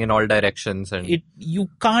flying in all directions, and you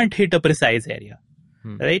can't hit a precise area,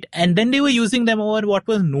 right? And then they were using them over what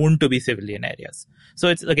was known to be civilian areas. So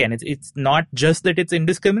it's not just that it's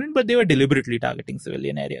indiscriminate, but they were deliberately targeting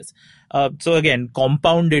civilian areas. So again,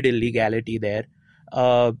 compounded illegality there.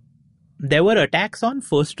 There were attacks on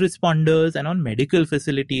first responders and on medical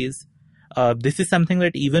facilities. This is something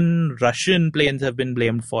that even Russian planes have been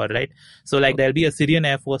blamed for, right? So like there'll be a Syrian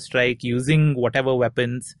Air Force strike using whatever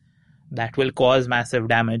weapons that will cause massive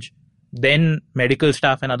damage. Then medical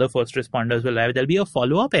staff and other first responders will arrive. There'll be a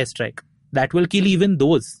follow-up airstrike that will kill even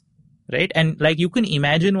those, right? And like you can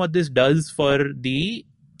imagine what this does for the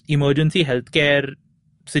emergency healthcare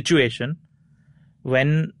situation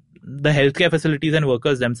when the healthcare facilities and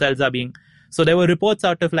workers themselves are being... So there were reports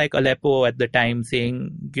out of like Aleppo at the time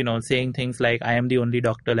saying things like, I am the only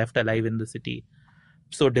doctor left alive in the city.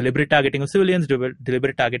 So deliberate targeting of civilians,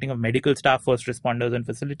 deliberate targeting of medical staff, first responders and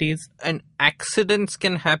facilities. And accidents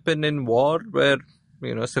can happen in war where,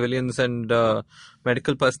 civilians and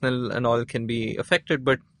medical personnel and all can be affected.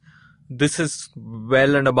 But this is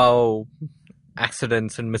well and above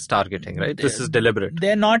accidents and mistargeting, right? This is deliberate.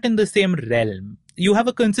 They're not in the same realm. You have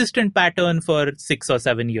a consistent pattern for 6 or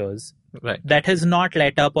 7 years. Right. That has not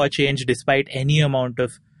let up or changed despite any amount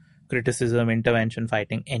of criticism, intervention,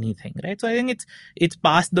 fighting, anything, right? So I think it's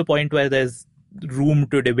past the point where there's room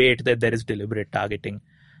to debate that there is deliberate targeting.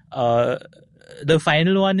 The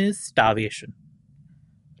final one is starvation,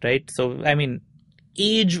 right? So, I mean,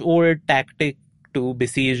 age-old tactic to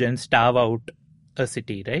besiege and starve out a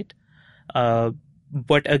city, right?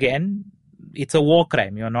 But again, it's a war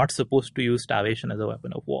crime. You're not supposed to use starvation as a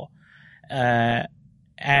weapon of war.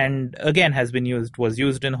 And again was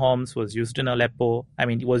used in Homs, was used in Aleppo. I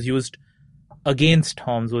mean, it was used against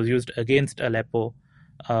Homs, was used against Aleppo.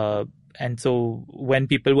 And so when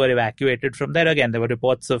people were evacuated from there, again, there were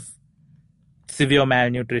reports of severe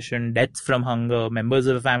malnutrition, deaths from hunger, members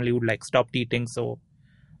of the family would like stopped eating so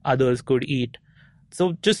others could eat.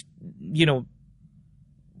 So just,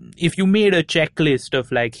 if you made a checklist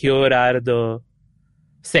of like, here are the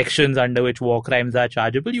sections under which war crimes are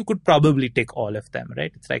chargeable, you could probably tick all of them,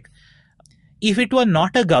 right? It's like, if it were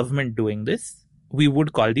not a government doing this, we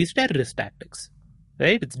would call these terrorist tactics,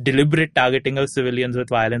 right? It's deliberate targeting of civilians with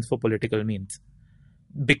violence for political means.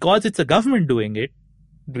 Because it's a government doing it,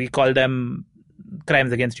 we call them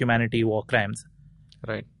crimes against humanity, war crimes.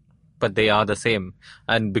 Right. But they are the same.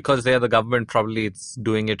 And because they are the government, probably it's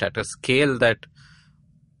doing it at a scale that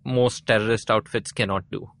most terrorist outfits cannot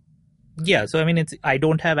do. Yeah, so I mean, I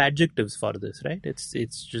don't have adjectives for this, right? It's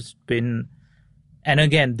just been, and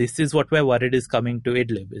again, this is what we're worried is coming to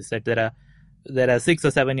Idlib, is that there are 6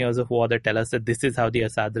 or 7 years of war that tell us that this is how the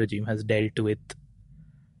Assad regime has dealt with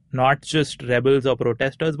not just rebels or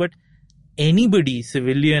protesters, but anybody,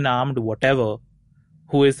 civilian, armed, whatever,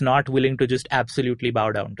 who is not willing to just absolutely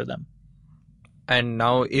bow down to them. And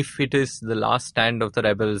now, if it is the last stand of the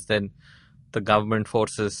rebels, then the government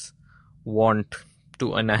forces want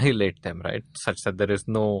to annihilate them, right? Such that there is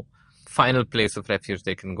no final place of refuge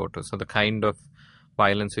they can go to. So the kind of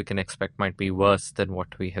violence we can expect might be worse than what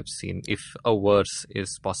we have seen, if a worse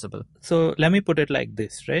is possible. So let me put it like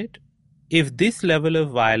this, right? If this level of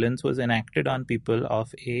violence was enacted on people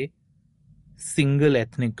of a single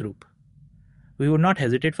ethnic group, we would not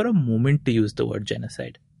hesitate for a moment to use the word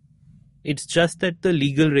genocide. It's just that the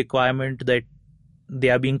legal requirement that they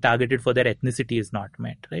are being targeted for their ethnicity is not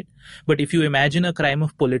met, right? But if you imagine a crime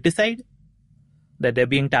of politicide, that they're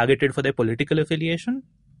being targeted for their political affiliation,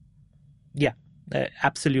 yeah,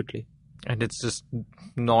 absolutely. And it's just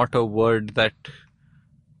not a word that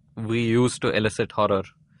we use to elicit horror,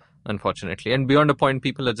 unfortunately. And beyond a point,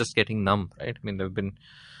 people are just getting numb, right? I mean, there have been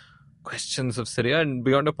questions of Syria. And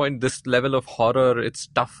beyond a point, this level of horror, it's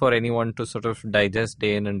tough for anyone to sort of digest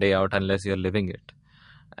day in and day out unless you're living it.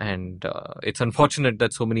 And it's unfortunate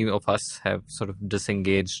that so many of us have sort of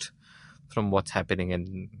disengaged from what's happening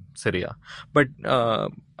in Syria. But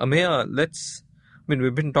Ameya,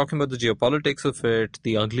 we've been talking about the geopolitics of it,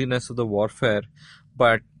 the ugliness of the warfare,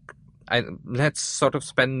 but let's sort of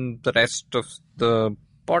spend the rest of the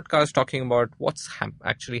podcast talking about what's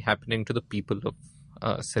actually happening to the people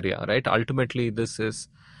of Syria, right? Ultimately, this is,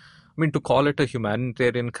 to call it a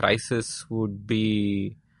humanitarian crisis would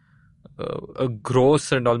be a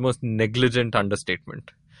gross and almost negligent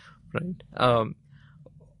understatement, right?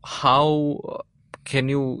 How can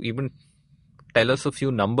you even tell us a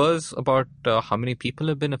few numbers about how many people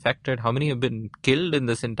have been affected, how many have been killed in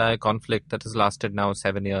this entire conflict that has lasted now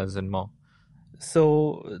 7 years and more?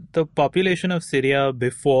 So the population of Syria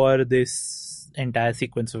before this entire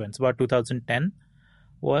sequence of events, about 2010,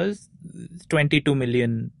 was 22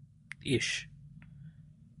 million-ish.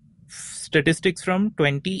 Statistics from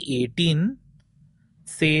 2018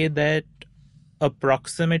 say that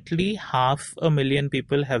approximately 500,000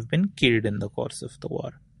 people have been killed in the course of the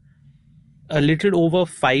war. A little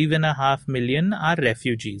over 5.5 million are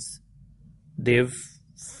refugees. They've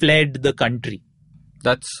fled the country.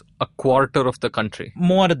 That's a quarter of the country.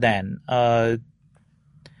 More than.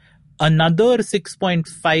 Another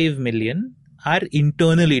 6.5 million are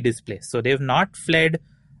internally displaced. So they've not fled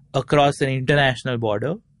across an international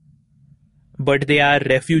border, but they are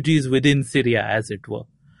refugees within Syria, as it were.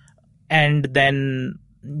 And then,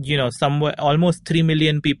 somewhere almost 3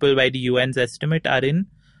 million people by the UN's estimate are in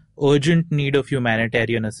urgent need of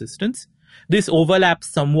humanitarian assistance. This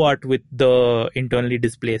overlaps somewhat with the internally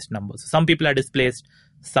displaced numbers. Some people are displaced,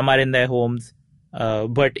 some are in their homes,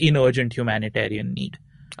 but in urgent humanitarian need.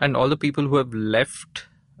 And all the people who have left,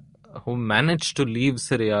 who managed to leave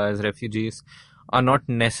Syria as refugees, are not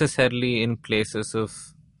necessarily in places of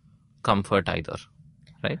comfort either,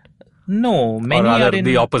 right? No, many or rather are in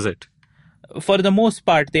the opposite. For the most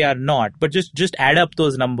part, they are not. But just add up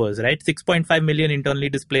those numbers, right? 6.5 million internally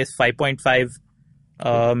displaced,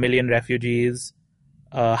 5.5 million refugees,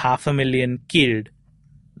 500,000 killed.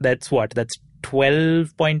 That's what? That's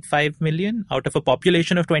 12.5 million out of a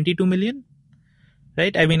population of 22 million,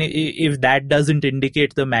 right? If that doesn't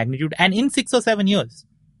indicate the magnitude, and in 6 or 7 years,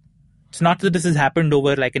 it's not that this has happened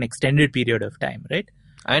over like an extended period of time, right?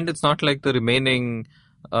 And it's not like the remaining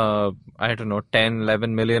 10,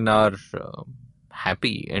 11 million are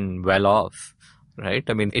happy and well off, right?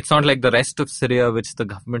 It's not like the rest of Syria, which the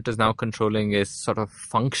government is now controlling, is sort of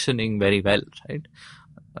functioning very well, right?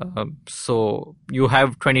 So you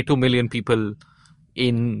have 22 million people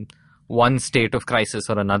in one state of crisis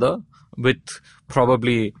or another, with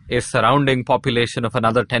probably a surrounding population of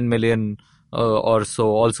another 10 million or so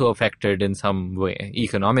also affected in some way,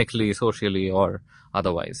 economically, socially, or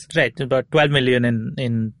otherwise. Right, about 12 million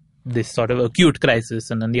in this sort of acute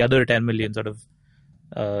crisis, and then the other 10 million sort of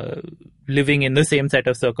living in the same set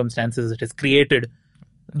of circumstances that has created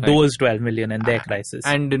those 12 million and their crisis.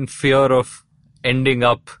 And in fear of ending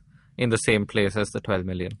up in the same place as the 12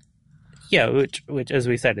 million. Yeah, which as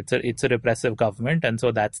we said, it's a repressive government, and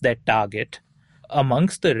so that's their target.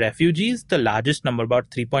 Amongst the refugees, the largest number, about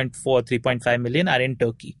 3.5 million, are in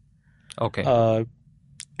Turkey. Okay.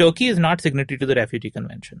 Turkey is not signatory to the Refugee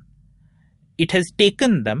Convention. It has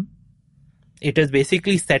taken them. It has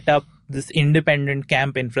basically set up this independent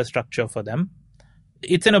camp infrastructure for them.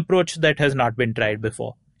 It's an approach that has not been tried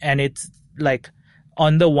before. And it's like,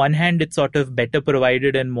 on the one hand, it's sort of better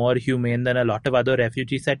provided and more humane than a lot of other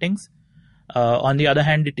refugee settings. On the other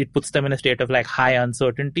hand, it puts them in a state of like high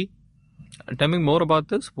uncertainty. Tell me more about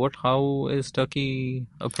this. How is Turkey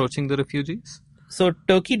approaching the refugees? So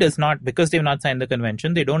Turkey does not, because they've not signed the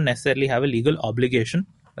convention, they don't necessarily have a legal obligation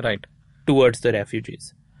towards the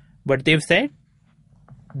refugees. But they've said,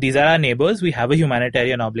 these are our neighbors, we have a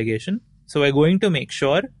humanitarian obligation, so we're going to make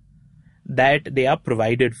sure that they are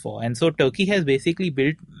provided for. And so Turkey has basically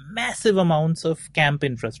built massive amounts of camp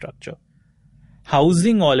infrastructure,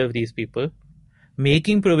 housing all of these people,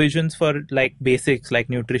 making provisions for like basics like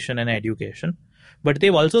nutrition and education. But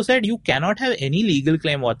they've also said you cannot have any legal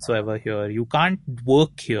claim whatsoever here. You can't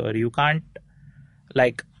work here. You can't,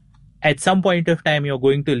 like, at some point of time, you're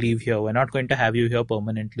going to leave here. We're not going to have you here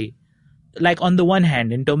permanently. Like, on the one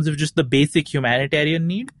hand, in terms of just the basic humanitarian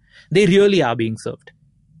need, they really are being served,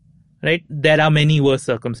 right? There are many worse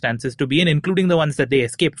circumstances to be in, including the ones that they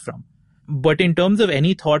escaped from. But in terms of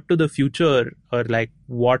any thought to the future or like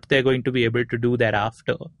what they're going to be able to do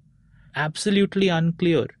thereafter, absolutely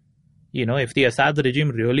unclear. If the Assad regime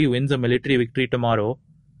really wins a military victory tomorrow,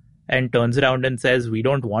 and turns around and says, we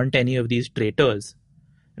don't want any of these traitors,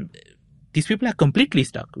 these people are completely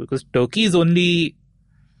stuck, because Turkey's only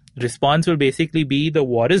response will basically be, the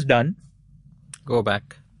war is done. Go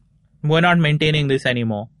back. We're not maintaining this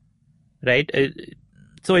anymore. Right?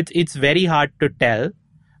 So it's very hard to tell.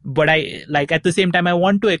 But at the same time, I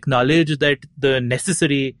want to acknowledge that the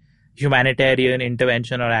necessary humanitarian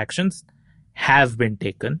intervention or actions have been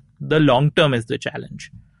taken. The long term is the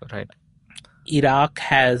challenge. Right. Iraq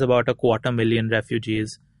has about 250,000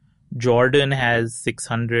 refugees. Jordan has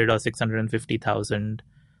 600 or 650,000.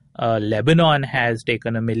 Lebanon has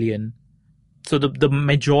taken 1 million. So the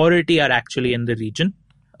majority are actually in the region.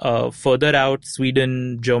 Further out,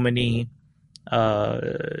 Sweden, Germany,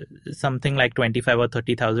 something like 25 or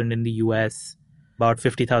 30,000 in the US, about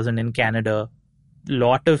 50,000 in Canada.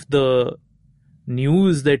 Lot of the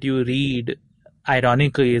news that you read,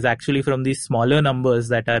 ironically, is actually from these smaller numbers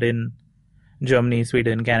that are in Germany,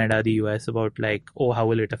 Sweden, Canada, the US, about how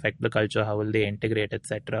will it affect the culture, how will they integrate,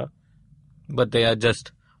 etc. But they are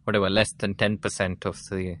just, less than 10% of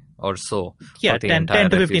the, or so. Yeah, 10 to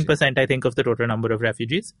 15%, I think, of the total number of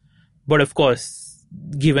refugees. But of course,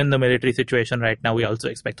 given the military situation right now, we also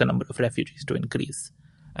expect the number of refugees to increase.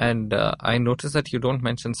 And I noticed that you don't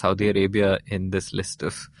mention Saudi Arabia in this list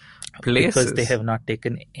of places. Because they have not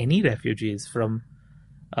taken any refugees from,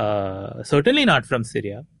 certainly not from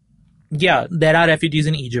Syria. Yeah, there are refugees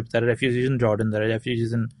in Egypt, there are refugees in Jordan, there are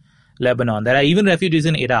refugees in Lebanon, there are even refugees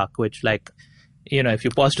in Iraq, which, if you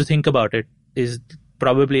pause to think about it, is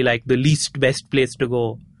probably the least best place to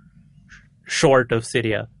go short of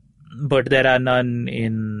Syria. But there are none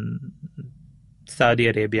in Saudi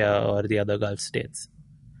Arabia or the other Gulf states.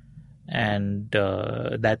 And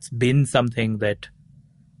that's been something that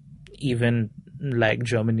even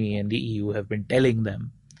Germany and the EU have been telling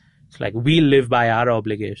them. It's we live by our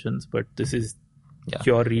obligations, but this is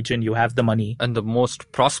your region, you have the money. And the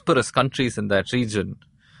most prosperous countries in that region,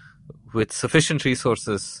 with sufficient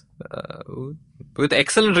resources, with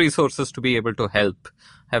excellent resources to be able to help,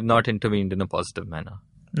 have not intervened in a positive manner.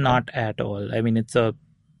 Not at all. I mean, it's a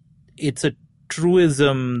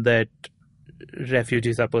truism that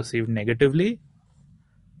refugees are perceived negatively,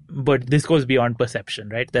 but this goes beyond perception,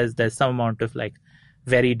 right? There's some amount of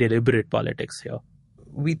very deliberate politics here.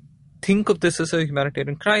 We think of this as a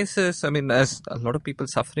humanitarian crisis. I mean, as a lot of people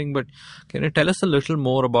suffering, but can you tell us a little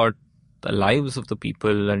more about the lives of the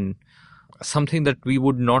people and something that we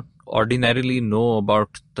would not ordinarily know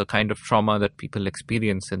about the kind of trauma that people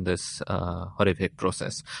experience in this horrific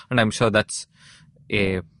process? And I'm sure that's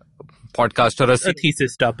a podcast or a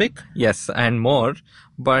thesis topic. Yes, and more,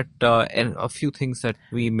 but and a few things that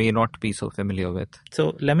we may not be so familiar with.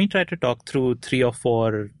 So let me try to talk through 3 or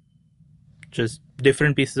 4 just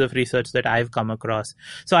different pieces of research that I've come across.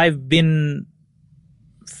 So I've been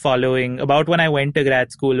following, about when I went to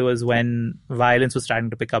grad school was when violence was starting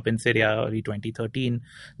to pick up in Syria, early 2013.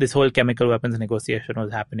 This whole chemical weapons negotiation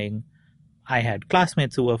was happening. I had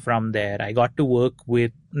classmates who were from there. I got to work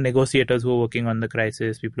with negotiators who were working on the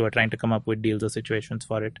crisis, people who were trying to come up with deals or situations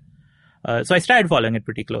for it. So I started following it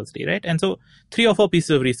pretty closely, right? And so 3 or 4 pieces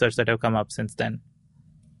of research that have come up since then.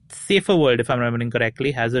 Safer World, if I'm remembering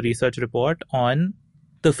correctly, has a research report on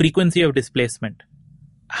the frequency of displacement.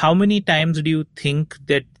 How many times do you think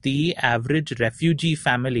that the average refugee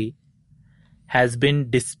family has been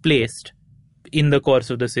displaced in the course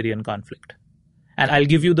of the Syrian conflict? And I'll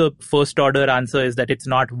give you the first order answer is that it's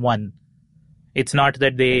not one. It's not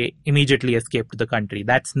that they immediately escaped the country.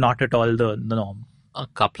 That's not at all the norm. A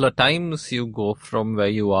couple of times you go from where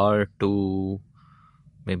you are to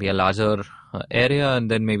maybe a larger area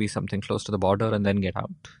and then maybe something close to the border and then get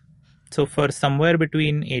out. So for somewhere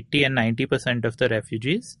between 80 and 90% of the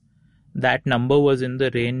refugees, that number was in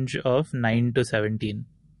the range of 9 to 17.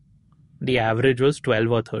 The average was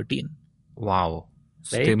 12 or 13. Wow.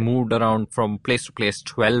 So Right? they moved around from place to place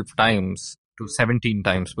 12 times to 17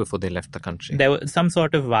 times before they left the country. There was some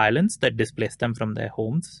sort of violence that displaced them from their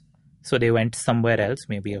homes. So they went somewhere else,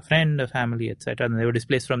 maybe a friend, a family, etc. And they were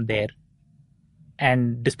displaced from there.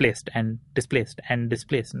 And displaced and displaced and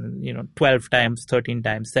displaced, 12 times, 13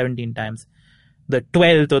 times, 17 times. The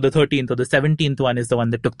 12th or the 13th or the 17th one is the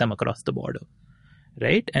one that took them across the border,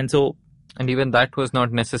 right? And even that was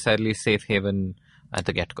not necessarily safe haven at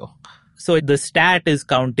the get-go. So the stat is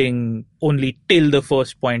counting only till the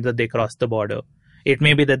first point that they crossed the border. It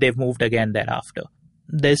may be that they've moved again thereafter.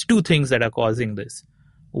 There's 2 things that are causing this.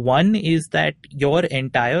 One is that your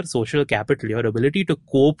entire social capital, your ability to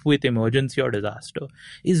cope with emergency or disaster,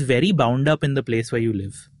 is very bound up in the place where you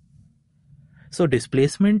live. So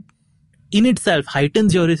displacement in itself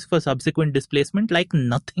heightens your risk for subsequent displacement like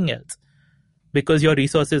nothing else. because your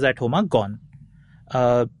resources at home are gone.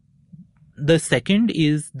 The second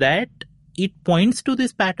is that it points to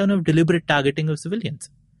this pattern of deliberate targeting of civilians.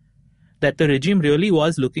 That the regime really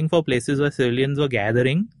was looking for places where civilians were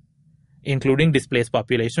gathering, including displaced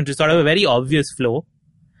population, which is sort of a very obvious flow,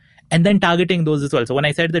 and then targeting those as well. So when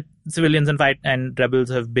I said that civilians and rebels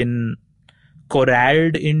have been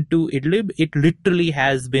corralled into Idlib, it literally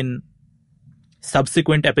has been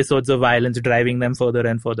subsequent episodes of violence driving them further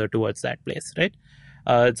and further towards that place, right?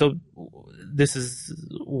 So this is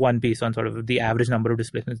one piece on sort of the average number of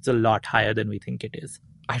displacements. It's a lot higher than we think it is.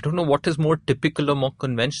 I don't know what is more typical or more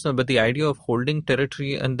conventional, but the idea of holding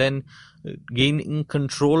territory and then gaining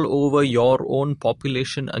control over your own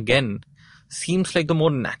population again seems like the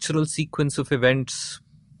more natural sequence of events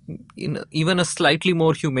in even a slightly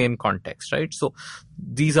more humane context, right? So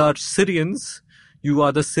these are Syrians. You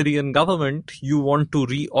are the Syrian government. You want to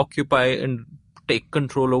reoccupy and take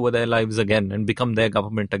control over their lives again and become their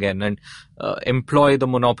government again and employ the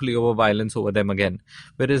monopoly over violence over them again.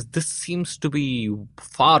 Whereas this seems to be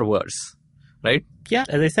far worse, right? Yeah,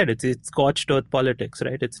 as I said, it's scorched earth politics,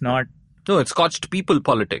 right? It's not... No, it's scorched people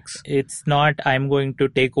politics. It's not, I'm going to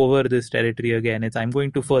take over this territory again. It's, I'm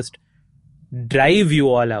going to first drive you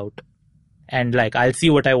all out and I'll see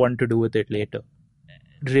what I want to do with it later.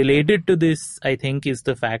 Related to this, I think, is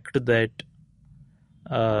the fact that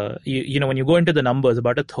when you go into the numbers,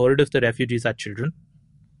 about a third of the refugees are children.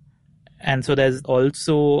 And so there's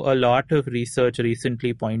also a lot of research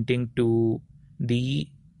recently pointing to the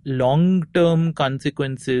long-term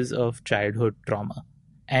consequences of childhood trauma.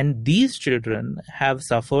 And these children have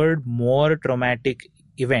suffered more traumatic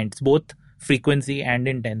events, both frequency and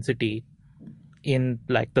intensity, in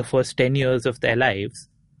the first 10 years of their lives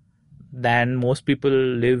than most people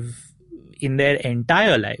live in their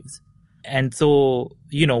entire lives. And so,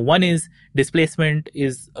 one is displacement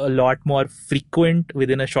is a lot more frequent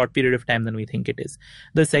within a short period of time than we think it is.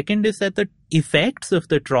 The second is that the effects of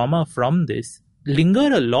the trauma from this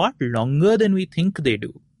linger a lot longer than we think they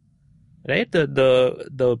do, right?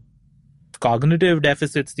 The cognitive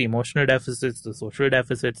deficits, the emotional deficits, the social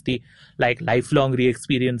deficits, the lifelong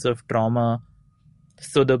re-experience of trauma.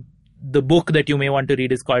 So the book that you may want to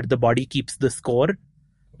read is called The Body Keeps the Score,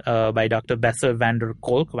 by Dr. Bessel van der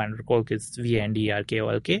Kolk. Van der Kolk is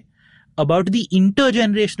Vanderkolk, about the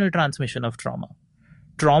intergenerational transmission of trauma.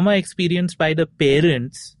 Trauma experienced by the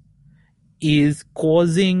parents is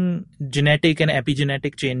causing genetic and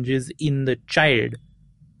epigenetic changes in the child.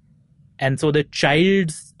 And so the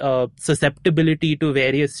child's susceptibility to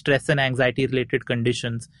various stress and anxiety related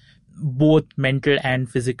conditions, both mental and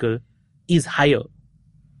physical, is higher.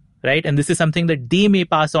 Right? And this is something that they may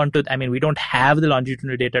pass on to, we don't have the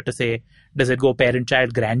longitudinal data to say, does it go parent,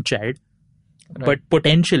 child, grandchild? Right. But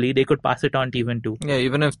potentially they could pass it on to even to. Yeah,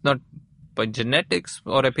 even if not by genetics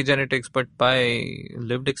or epigenetics, but by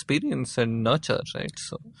lived experience and nurture, right?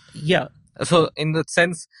 So, yeah. So in the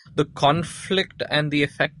sense, the conflict and the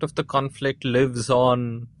effect of the conflict lives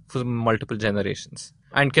on for multiple generations.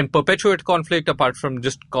 And can perpetuate conflict apart from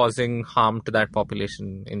just causing harm to that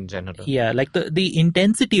population in general. Yeah, the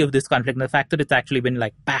intensity of this conflict and the fact that it's actually been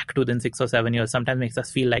packed within 6 or 7 years sometimes makes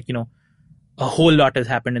us feel a whole lot has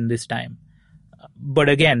happened in this time. But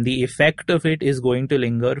again, the effect of it is going to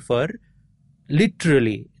linger for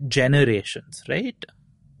literally generations, right?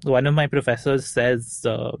 One of my professors says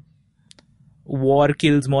war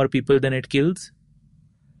kills more people than it kills.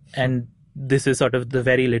 And this is sort of the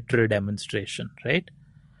very literal demonstration, right?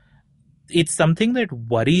 It's something that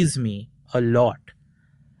worries me a lot,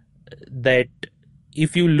 that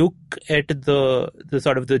if you look at the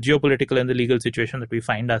sort of the geopolitical and the legal situation that we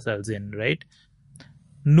find ourselves in, right?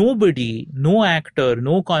 Nobody, no actor,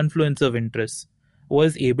 no confluence of interests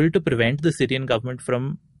was able to prevent the Syrian government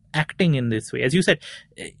from acting in this way. As you said,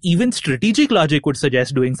 even strategic logic would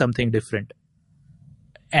suggest doing something different.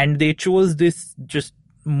 And they chose this just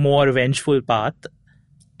more vengeful path,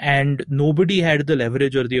 and nobody had the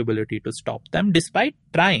leverage or the ability to stop them despite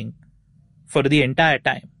trying for the entire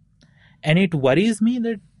time. And it worries me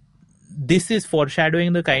that this is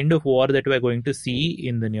foreshadowing the kind of war that we're going to see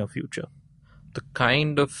in the near future. The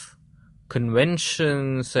kind of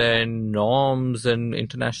conventions and norms and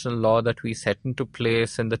international law that we set into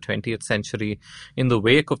place in the 20th century in the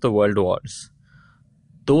wake of the world wars,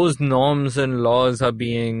 those norms and laws are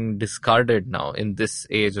being discarded now in this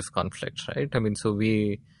age of conflict, right? So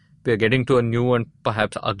we are getting to a new and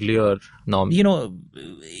perhaps uglier norm.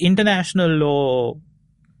 International law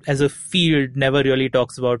as a field never really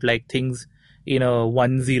talks about things in a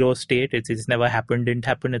 1-0 state. It's never happened, didn't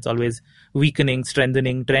happen. It's always weakening,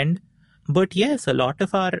 strengthening trend. But yes, a lot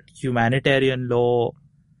of our humanitarian law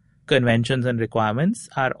conventions and requirements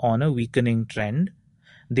are on a weakening trend.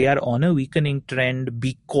 They are on a weakening trend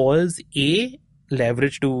because A,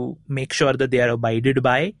 leverage to make sure that they are abided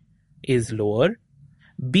by is lower.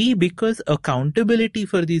 B, because accountability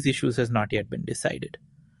for these issues has not yet been decided,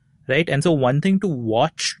 right? And so one thing to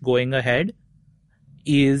watch going ahead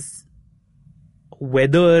is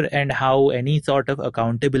whether and how any sort of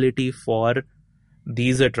accountability for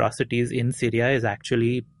these atrocities in Syria is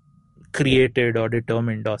actually created or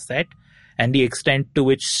determined or set, and the extent to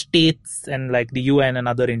which states and like the UN and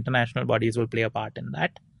other international bodies will play a part in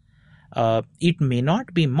that. It may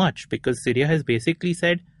not be much, because Syria has basically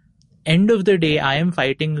said, end of the day, I am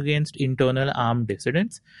fighting against internal armed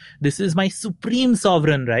dissidents. This is my supreme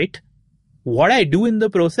sovereign right. What I do in the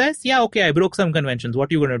process, yeah, okay, I broke some conventions.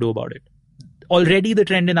 What are you going to do about it? Already the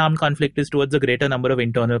trend in armed conflict is towards a greater number of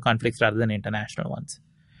internal conflicts rather than international ones,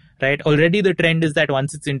 right? Already the trend is that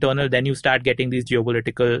once it's internal, then you start getting these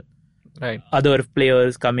geopolitical other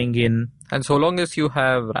players coming in. And so long as you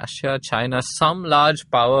have Russia, China, some large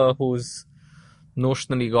power who's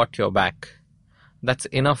notionally got your back, that's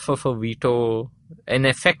enough of a veto, an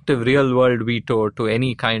effective real-world veto to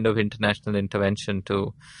any kind of international intervention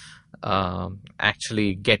to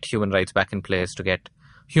actually get human rights back in place, to get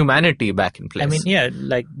humanity back in place. I mean, yeah,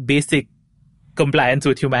 like basic compliance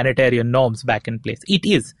with humanitarian norms back in place. It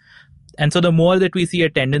is. And so the more that we see a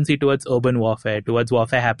tendency towards urban warfare, towards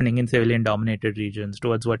warfare happening in civilian-dominated regions,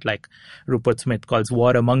 towards what like Rupert Smith calls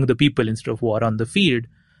war among the people instead of war on the field,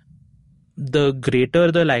 the greater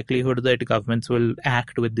the likelihood that governments will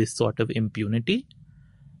act with this sort of impunity.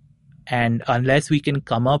 And unless we can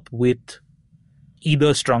come up with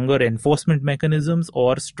either stronger enforcement mechanisms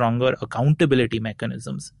or stronger accountability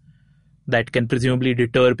mechanisms that can presumably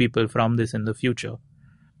deter people from this in the future,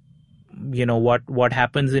 you know, what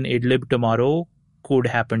happens in Idlib tomorrow could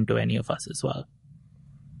happen to any of us as well.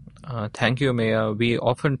 Thank you, Maya. We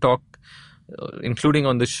often talk, including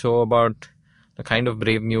on this show, about the kind of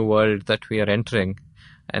brave new world that we are entering,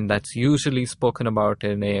 and that's usually spoken about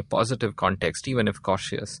in a positive context, even if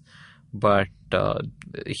cautious. But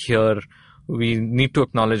here we need to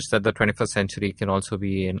acknowledge that the 21st century can also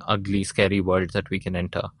be an ugly, scary world that we can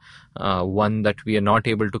enter, one that we are not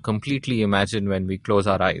able to completely imagine when we close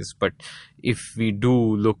our eyes. But if we do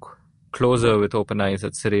look closer with open eyes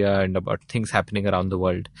at Syria and about things happening around the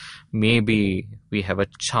world, maybe we have a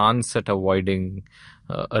chance at avoiding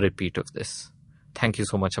a repeat of this. Thank you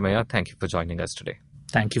so much, Amaya. Thank you for joining us today.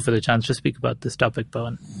 Thank you for the chance to speak about this topic,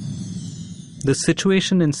 Pawan. The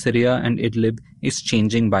situation in Syria and Idlib is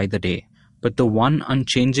changing by the day, but the one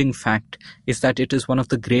unchanging fact is that it is one of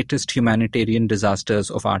the greatest humanitarian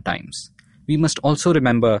disasters of our times. We must also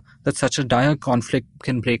remember that such a dire conflict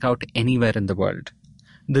can break out anywhere in the world.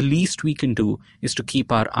 The least we can do is to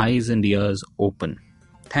keep our eyes and ears open.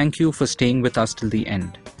 Thank you for staying with us till the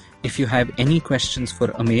end. If you have any questions for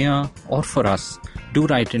Ameya or for us, do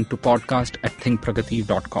write into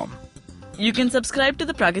podcast@thinkpragati.com. You can subscribe to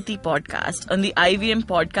the Pragati podcast on the IVM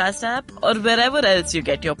podcast app or wherever else you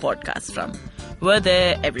get your podcasts from. We're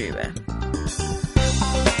there everywhere.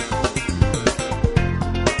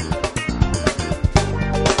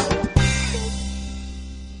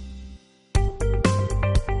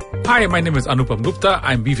 Hi, my name is Anupam Gupta.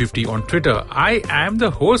 I'm B50 on Twitter. I am the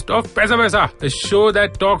host of Paisa Vaisa, the show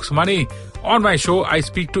that talks money. On my show, I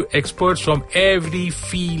speak to experts from every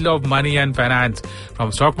field of money and finance,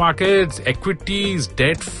 from stock markets, equities,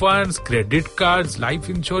 debt funds, credit cards, life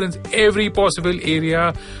insurance, every possible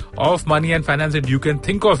area of money and finance that you can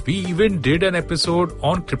think of. We even did an episode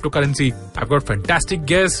on cryptocurrency. I've got fantastic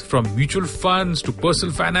guests from mutual funds to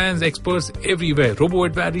personal finance experts everywhere.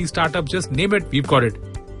 Robo-advisory, startups, just name it, we've got it.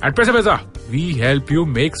 At Paisa Vaisa, we help you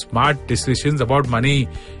make smart decisions about money.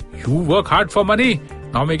 You work hard for money.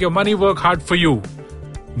 Now make your money work hard for you.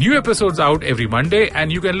 New episodes out every Monday,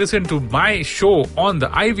 and you can listen to my show on the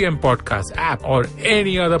IVM Podcast app or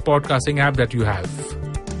any other podcasting app that you have.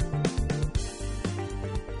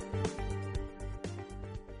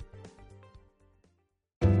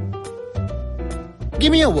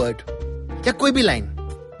 Give me a word. या कोई भी line.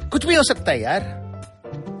 कुछ भी हो सकता है यार.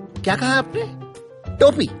 क्या कहा आपने?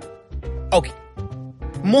 Topi. Okay.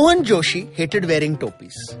 Mohan Joshi hated wearing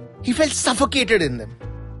topis. He felt suffocated in them.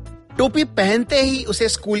 टोपी पहनते ही उसे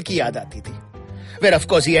स्कूल की याद आती थी. Where of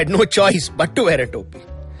course he had no choice but to wear a topi.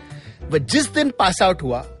 But जिस दिन pass out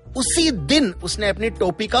हुआ, उसी दिन उसने अपनी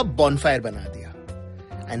टोपी का bonfire बना दिया.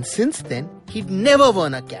 And since then, he'd never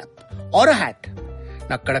worn a cap or a hat.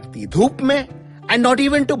 ना कड़कती धूप में, and not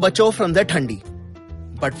even to बचाओ from the ठंडी.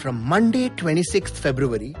 But from Monday 26th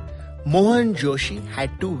February, Mohan Joshi had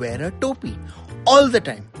to wear a topi all the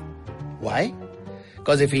time. Why?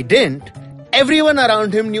 Because if he didn't, everyone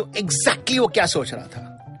around him knew exactly वो क्या सोच रहा था.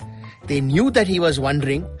 They knew that he was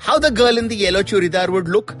wondering how the girl in the yellow churidar would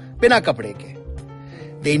look बिना कपड़े के.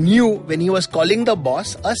 They knew when he was calling the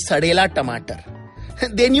boss a sadela tomato.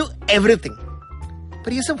 They knew everything.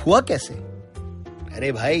 पर ये सब हुआ कैसे?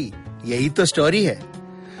 अरे भाई, यही तो स्टोरी है.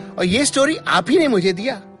 और ये स्टोरी आप ही ने मुझे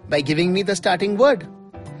दिया by giving me the starting word.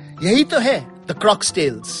 यही तो है The Croc's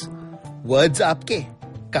Tales. Words आपके,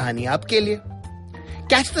 कहानी आपके लिए.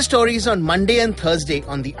 Catch the stories on Monday and Thursday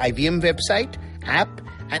on the IVM website, app,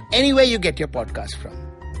 and anywhere you get your podcast from.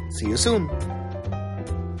 See you soon.